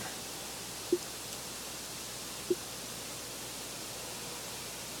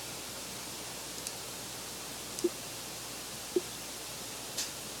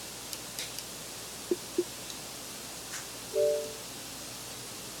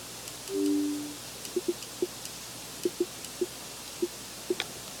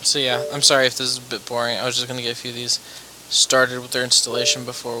 So yeah, I'm sorry if this is a bit boring. I was just gonna get a few of these started with their installation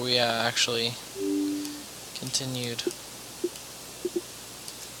before we actually continued.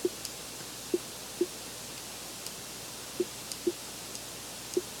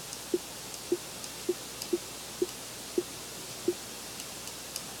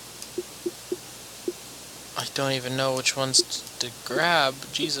 I don't even know which ones to grab.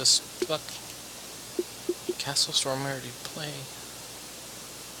 Jesus, fuck. Castle Storm I already play.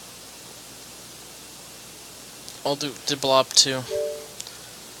 I'll do Blob 2. And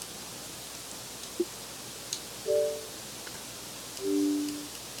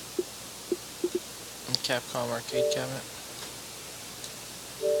Capcom Arcade Cabinet.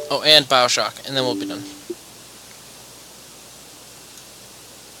 Oh, and BioShock, and then we'll be done.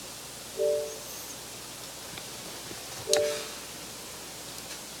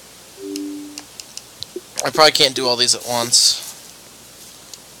 I probably can't do all these at once.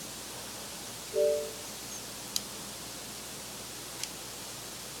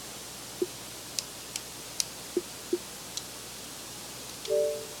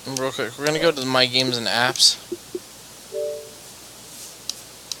 Real quick, we're gonna go to my games and apps.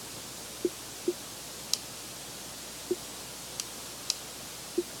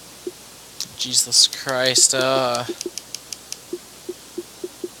 Jesus Christ,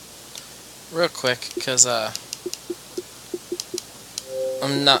 real quick, because, I'm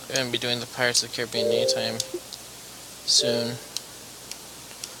not gonna be doing the Pirates of the Caribbean anytime soon.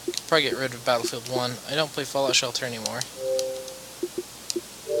 Could probably get rid of Battlefield 1. I don't play Fallout Shelter anymore.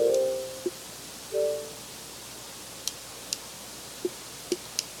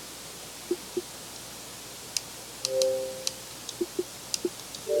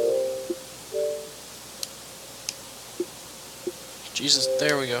 Jesus,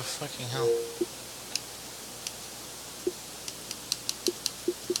 there we go. Fucking hell.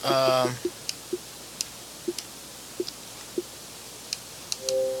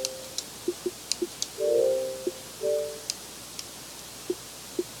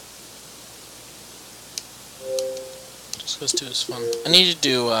 Just goes to is fun. I need to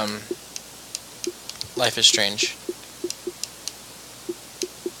do, Life is Strange.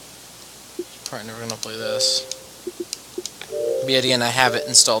 Probably never gonna play this. But yet again, I have it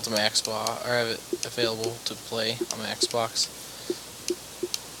installed on my Xbox, or I have it available to play on my Xbox.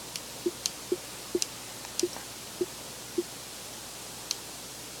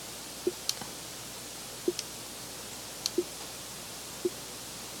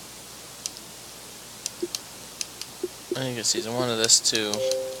 I need to get season 1 of this too.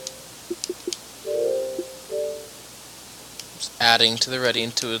 Just adding to the ready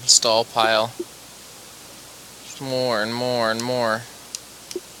to install pile. Just more and more and more.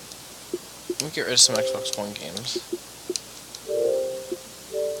 Let me get rid of some Xbox One games.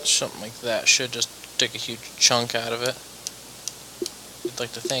 Something like that should just take a huge chunk out of it. I'd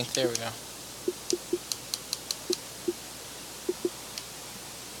like to think. There we go.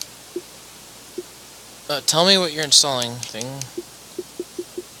 Tell me what you're installing, thing.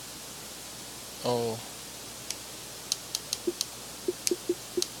 Oh.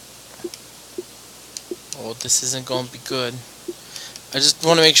 Oh, this isn't going to be good. I just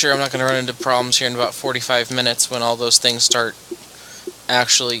want to make sure I'm not going to run into problems here in about 45 minutes when all those things start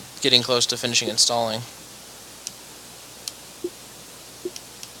actually getting close to finishing installing.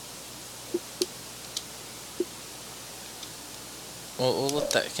 We'll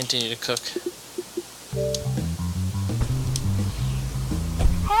let that continue to cook.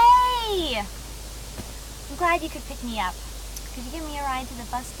 Hey! I'm glad you could pick me up. Could you give me a ride to the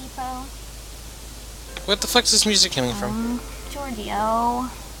bus depot? What the fuck's this music coming from? Giorgio. I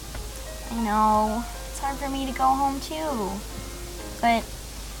know. It's hard for me to go home too. But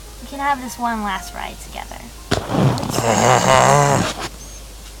we can have this one last ride together.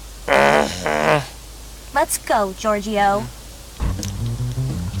 Let's go, Giorgio.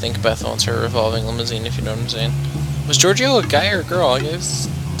 I think Beth wants her revolving limousine, if you know what I'm saying. Was Giorgio a guy or a girl? I guess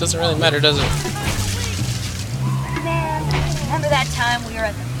it doesn't really matter, does it? Man, remember that time we were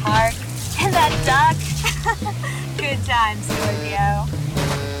at the park? And that duck? Good times, Giorgio.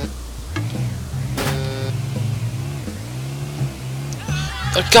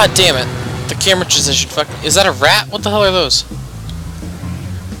 Oh, God damn it. The camera transition. Fuck. Is that a rat? What the hell are those?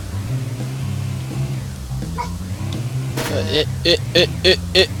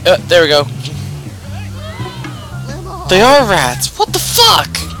 There we go. They are rats. What the fuck?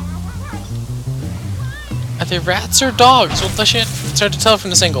 Are they rats or dogs? What the shit? It's hard to tell from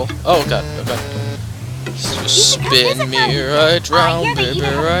this angle. Oh god. Oh god. Just spin me right round, baby,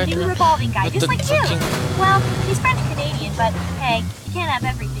 right New round. revolving guy, What just the like you. fucking- Well, he's French Canadian, but hey, you can't have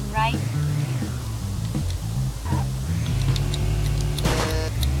everything, right?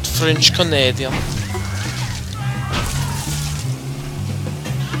 French Canadian.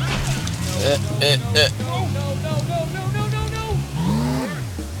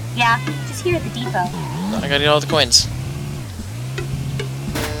 Yeah, just here at the depot. I gotta get all the coins.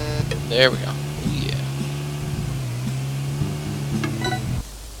 There we go. Yeah.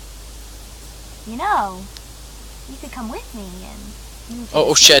 You know, you could come with me and you could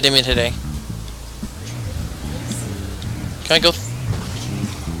Oh shit, I didn't mean today. Can I go?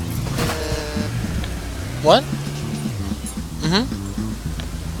 What? Mm-hmm.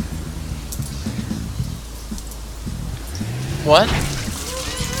 What?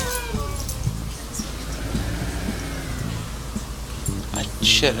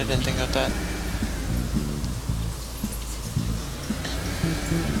 Shit, I didn't think of that.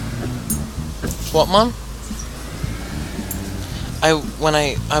 What, Mom? When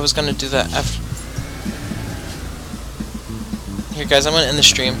I was gonna do that after. Here, guys, I'm gonna end the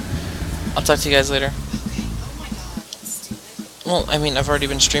stream. I'll talk to you guys later. Well, I mean, I've already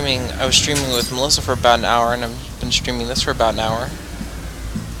been streaming. I was streaming with Melissa for about an hour, and I've been streaming this for about an hour.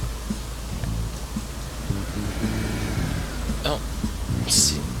 Oh. Let's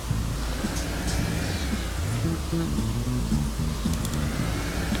see.